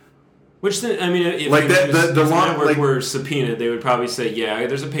 Which then, I mean, if like the network were subpoenaed, they would probably say, yeah,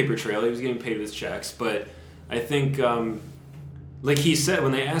 there's a paper trail. He was getting paid with checks. But I think, like he said,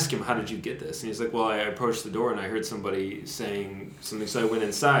 when they asked him, how did you get this? And he's like, well, I approached the door and I heard somebody saying something, so I went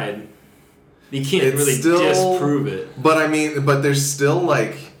inside. You can't really disprove it. But I mean, there's still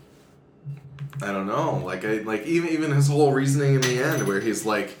like, I don't know, like even his whole reasoning in the end, where he's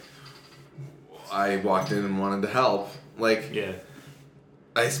like, I walked in and wanted to help, like, yeah.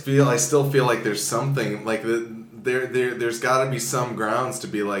 I still feel like there's something like there's got to be some grounds to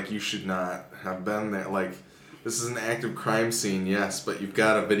be like, you should not have been there. Like, this is an active crime scene, yes, but you've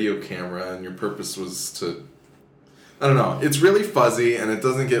got a video camera and your purpose was to... I don't know. It's really fuzzy and it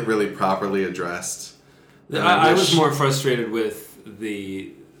doesn't get really properly addressed. I was more frustrated with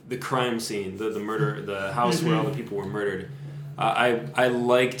the crime scene, the murder, the house where all the people were murdered. I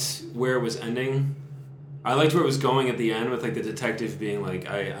liked where it was ending. I liked where it was going at the end with like the detective being like,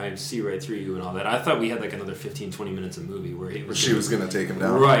 I see right through you and all that. I thought we had like another 15-20 minutes of movie where she was going to take him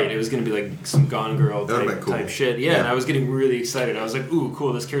down. Right. It was going to be like some Gone Girl type shit. Yeah, and I was getting really excited. I was like, ooh,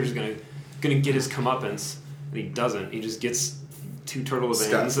 cool, this character's going to get his comeuppance. And he doesn't. He just gets 2 turtle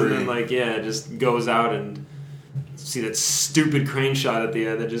veins and then like, just goes out and see that stupid crane shot at the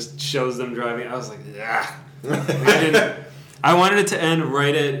end that just shows them driving. I was like, yeah. I wanted it to end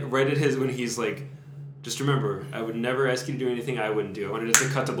right at his, when he's like, just remember, I would never ask you to do anything I wouldn't do. I wanted it to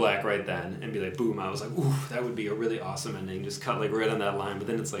cut to black right then and be like, boom. I was like, ooh, that would be a really awesome ending. Just cut like right on that line. But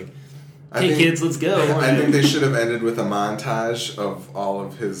then it's like, hey, kids, let's go. I think they should have ended with a montage of all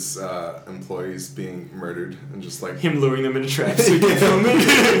of his employees being murdered and just like... him luring them into traps so he can film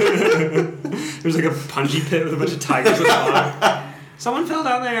it. There's like a punji pit with a bunch of tigers at the bottom. Someone fell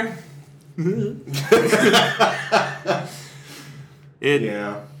down there.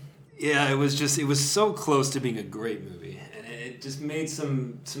 Yeah, it was so close to being a great movie, and it just made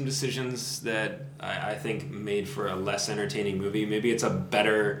some decisions that I think made for a less entertaining movie. Maybe it's a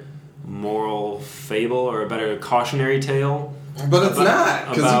better moral fable or a better cautionary tale. But it's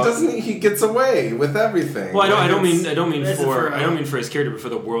not, because he gets away with everything. Well, I don't mean for his character, but for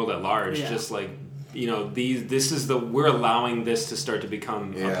the world at large. Yeah. Just like, we're allowing this to start to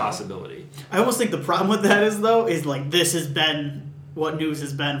become a possibility. I almost think the problem with that is like this has been what news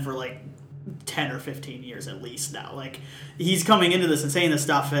has been for like 10 or 15 years at least now. Like, he's coming into this and saying this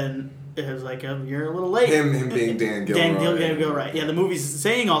stuff, and it was like, you're a little late. Him being Dan Gilroy. Dan Gilroy. Yeah, the movie's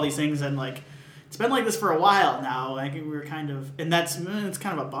saying all these things, and like, it's been like this for a while now. Like, we were kind of, and it's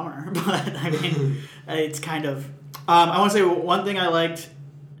kind of a bummer, but I mean, it's kind of, I want to say one thing I liked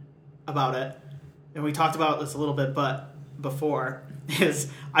about it, and we talked about this a little bit, but before,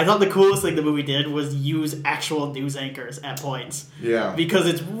 is I thought the coolest thing the movie did was use actual news anchors at points. Yeah. Because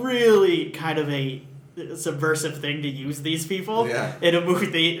it's really kind of a subversive thing to use these people in a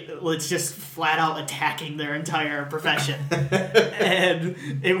movie. It's just flat out attacking their entire profession. And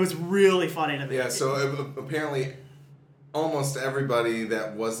it was really funny to me. Yeah, so apparently almost everybody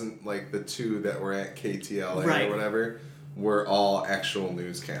that wasn't like the 2 that were at KTLA or whatever were all actual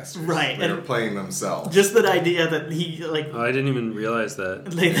newscasters. Right. They were playing themselves. Just that idea that he, like... Oh, I didn't even realize that.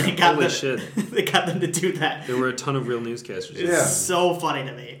 They got Holy shit. They got them to do that. There were a ton of real newscasters. It's so funny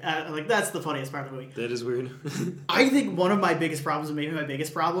to me. Like, that's the funniest part of the movie. That is weird. I think one of my biggest problems, and maybe my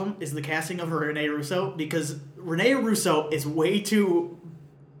biggest problem, is the casting of Rene Russo, because Rene Russo is way too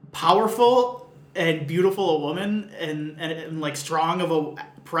powerful and beautiful a woman and like strong of a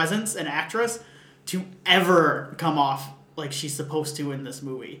presence and actress to ever come off like she's supposed to in this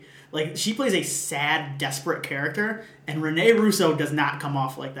movie. Like, she plays a sad, desperate character, and Rene Russo does not come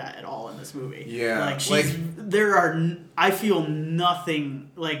off like that at all in this movie. Yeah. Like, I feel nothing,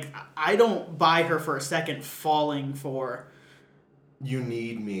 like, I don't buy her for a second falling for... You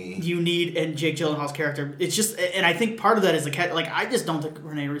need me. And Jake Gyllenhaal's character. It's just, and I think part of that is like, I just don't think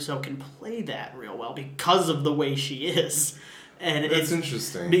Rene Russo can play that real well because of the way she is. And it's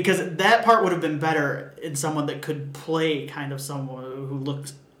interesting. Because that part would have been better in someone that could play kind of someone who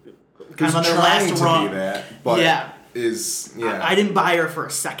looked kind of on their last run. Be that, but I didn't buy her for a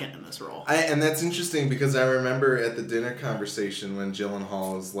second in this role. And that's interesting because I remember at the dinner conversation when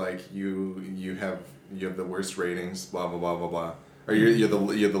Gyllenhaal was like, you have the worst ratings, blah blah blah blah blah, or you're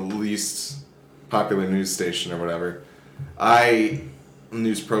the least popular news station or whatever.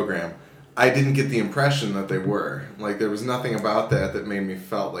 News program. I didn't get the impression that they were. Like, there was nothing about that made me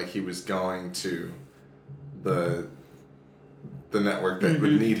felt like he was going to the network that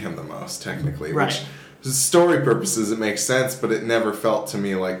would need him the most, technically. Right. Which, for story purposes, it makes sense, but it never felt to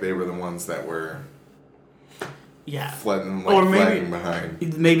me like they were the ones that were flagging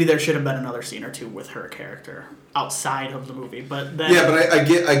behind. Maybe there should have been another scene or two with her character outside of the movie. But then, but I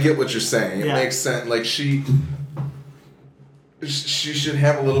get what you're saying. It makes sense. Like, she should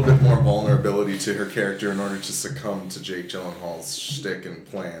have a little bit more vulnerability to her character in order to succumb to Jake Gyllenhaal's shtick and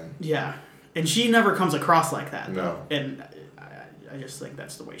plan. Yeah. And she never comes across like that. No. And I just think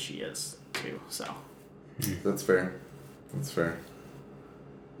that's the way she is, too. So. That's fair.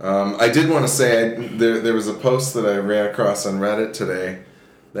 I did want to say, there was a post that I ran across on Reddit today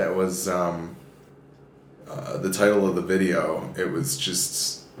that was the title of the video, it was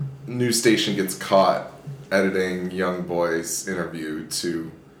just news station gets caught editing young boy's interview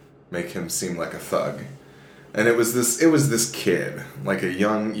to make him seem like a thug. And it was this kid, like a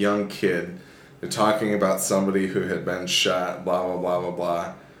young kid. They're talking about somebody who had been shot, blah, blah, blah, blah,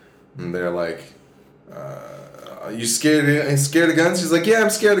 blah. And they're like, are you scared of guns? He's like, yeah, I'm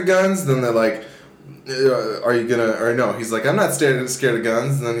scared of guns. Then they're like, are you gonna, or no, he's like, I'm not scared of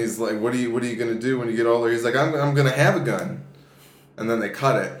guns. And then he's like, what are you gonna do when you get older? He's like, I'm gonna have a gun. And then they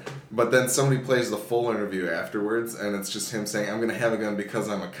cut it. But then somebody plays the full interview afterwards, and it's just him saying, I'm gonna have a gun because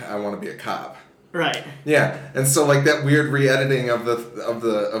I want to be a cop. Right. Yeah, and so like that weird re-editing of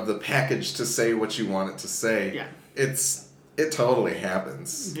the package to say what you want it to say. Yeah. It totally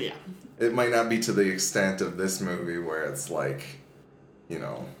happens. Yeah. It might not be to the extent of this movie where it's like, you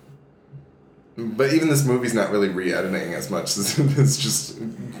know. But even this movie's not really re-editing as much as it's just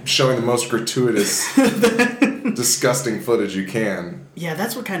showing the most gratuitous, disgusting footage you can. Yeah,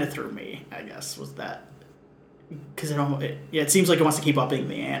 that's what kind of threw me, I guess, was that. Because it seems like it wants to keep upping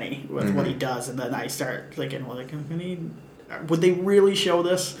the ante with what he does, and then I start thinking, well, would they really show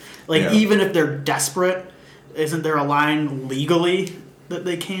this? Like, even if they're desperate, isn't there a line legally that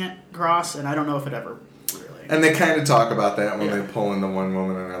they can't cross? And I don't know if it ever really. And they kind of talk about that when they pull in the one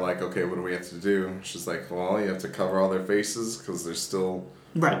woman, and they're like, okay, what do we have to do? She's like, well, you have to cover all their faces because they're still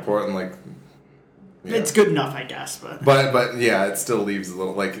reporting, like. Yeah. It's good enough, I guess, but yeah, it still leaves a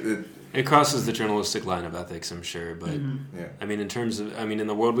little like. It crosses the journalistic line of ethics, I'm sure, but I mean, in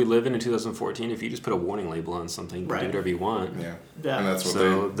the world we live in 2014, if you just put a warning label on something, you can do whatever you want. Yeah. And that's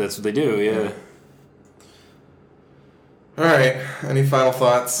what they do. Yeah. All right. Any final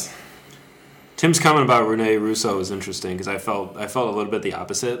thoughts? Tim's comment about Rene Russo was interesting because I felt a little bit the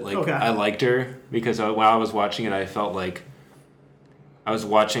opposite. Like I liked her because while I was watching it, I felt like I was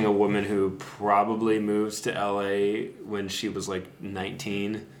watching a woman who probably moves to LA when she was like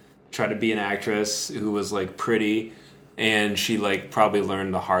 19. Try to be an actress who was like pretty, and she like probably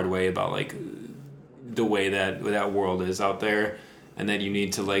learned the hard way about like the way that world is out there, and that you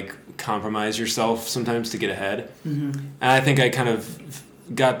need to like compromise yourself sometimes to get ahead. And I think I kind of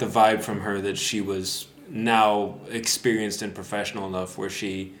got the vibe from her that she was now experienced and professional enough where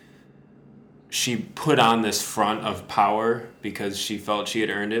she put on this front of power because she felt she had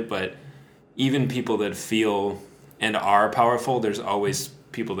earned it. But even people that feel and are powerful, there's always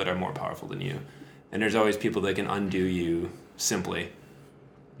people that are more powerful than you, and there's always people that can undo you simply,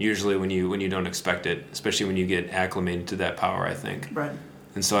 usually when you don't expect it, especially when you get acclimated to that power, I think. Right.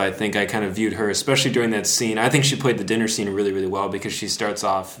 And so I think I kind of viewed her, especially during that scene, I think she played the dinner scene really, really well because she starts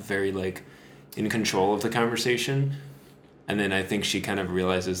off very like in control of the conversation, and then I think she kind of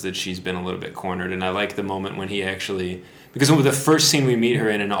realizes that she's been a little bit cornered. And I like the moment when he actually, because with the first scene we meet her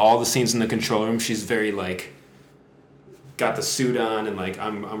in and all the scenes in the control room, she's very like got the suit on and like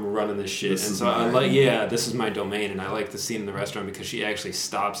I'm running this shit, and so I like this is my domain. And I like the scene in the restaurant because she actually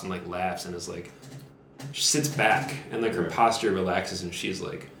stops and like laughs and is like, she sits back and like her posture relaxes and she's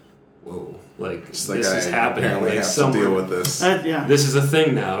like, whoa, like this is happening. Like have to deal with this. This is a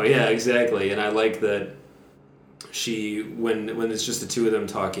thing now. Yeah, exactly. And I like that she when it's just the two of them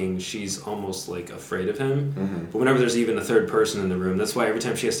talking, she's almost like afraid of him. But whenever there's even a third person in the room, that's why every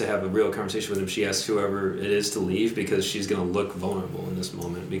time she has to have a real conversation with him, she asks whoever it is to leave because she's going to look vulnerable in this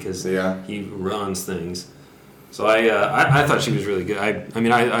moment because he runs things. So I thought she was really good.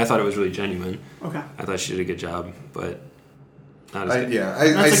 I thought it was really genuine. Okay. I thought she did a good job, but not as good.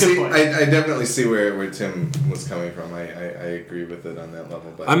 I definitely see where Tim was coming from. I agree with it on that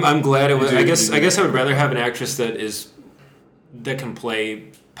level. But I'm glad it was. I guess I would rather have an actress that can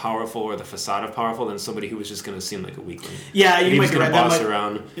play powerful or the facade of powerful than somebody who was just going to seem like a weakling. Yeah, you might be right. Boss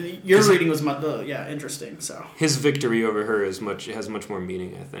around. Your reading was interesting. So his victory over her has much more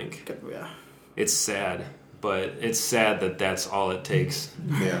meaning. I think. Yeah. It's sad. But it's sad that that's all it takes.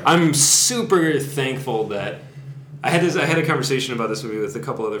 Yeah. I'm super thankful that I had a conversation about this movie with a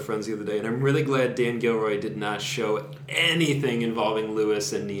couple other friends the other day, and I'm really glad Dan Gilroy did not show anything involving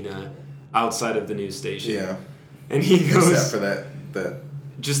Lewis and Nina outside of the news station. Yeah. And he goes except for that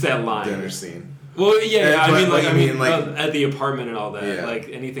just that line dinner scene. Well, yeah, I mean at the apartment and all that, like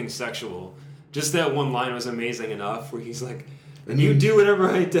anything sexual. Just that one line was amazing enough where he's like, and you do whatever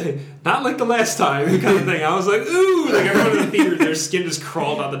I did, not like the last time, kind of thing. I was like, ooh, like everyone in the theater, their skin just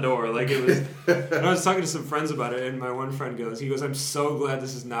crawled out the door. Like it was. And I was talking to some friends about it, and my one friend goes, I'm so glad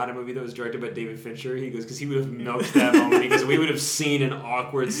this is not a movie that was directed by David Fincher. He goes, because he would have milked that moment. He goes, we would have seen an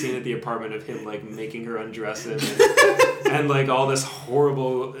awkward scene at the apartment of him like making her undress him, and like all this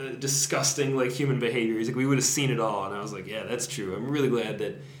horrible, disgusting like human behavior. He's like, we would have seen it all. And I was like, yeah, that's true. I'm really glad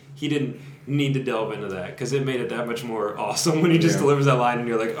that he didn't need to delve into that because it made it that much more awesome when he just delivers that line and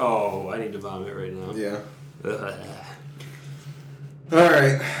you're like, oh, I need to vomit right now. Yeah. All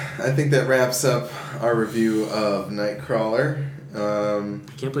right, I think that wraps up our review of Nightcrawler. I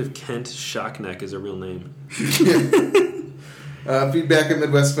can't believe Kent Shockneck is a real name. Feedback at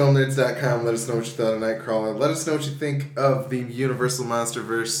MidwestFilmNerds.com. Let us know what you thought of Nightcrawler. Let us know what you think of the Universal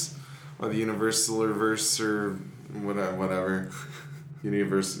Monsterverse or the Universalerverse or whatever.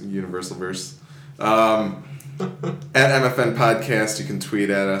 Universalverse. At MFN Podcast, you can tweet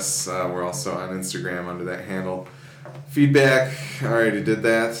at us. We're also on Instagram under that handle. Feedback, I already did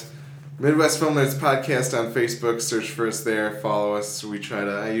that. Midwest Film Nerds Podcast on Facebook. Search for us there. Follow us.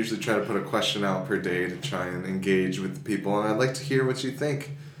 I usually try to put a question out per day to try and engage with the people, and I'd like to hear what you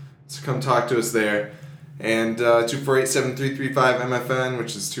think. So come talk to us there. And 248-7335-MFN,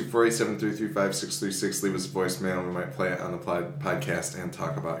 which is 248-7335-636. Leave us a voicemail, and we might play it on the podcast and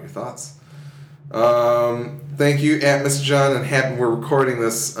talk about your thoughts. Thank you, at Mr. John, and we're recording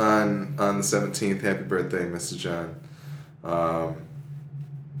this on the 17th. Happy birthday, Mr. John.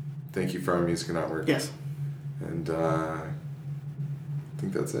 Thank you for our music and artwork. Yes. And I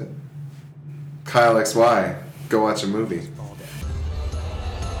think that's it. Kyle XY, go watch a movie.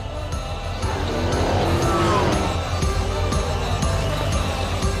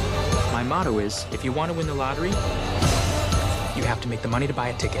 My motto is, if you want to win the lottery, you have to make the money to buy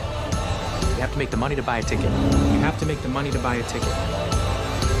a ticket. You have to make the money to buy a ticket. You have to make the money to buy a ticket.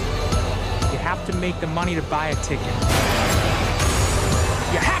 You have to make the money to buy a ticket.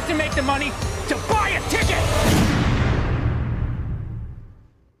 You have to make the money to buy a ticket!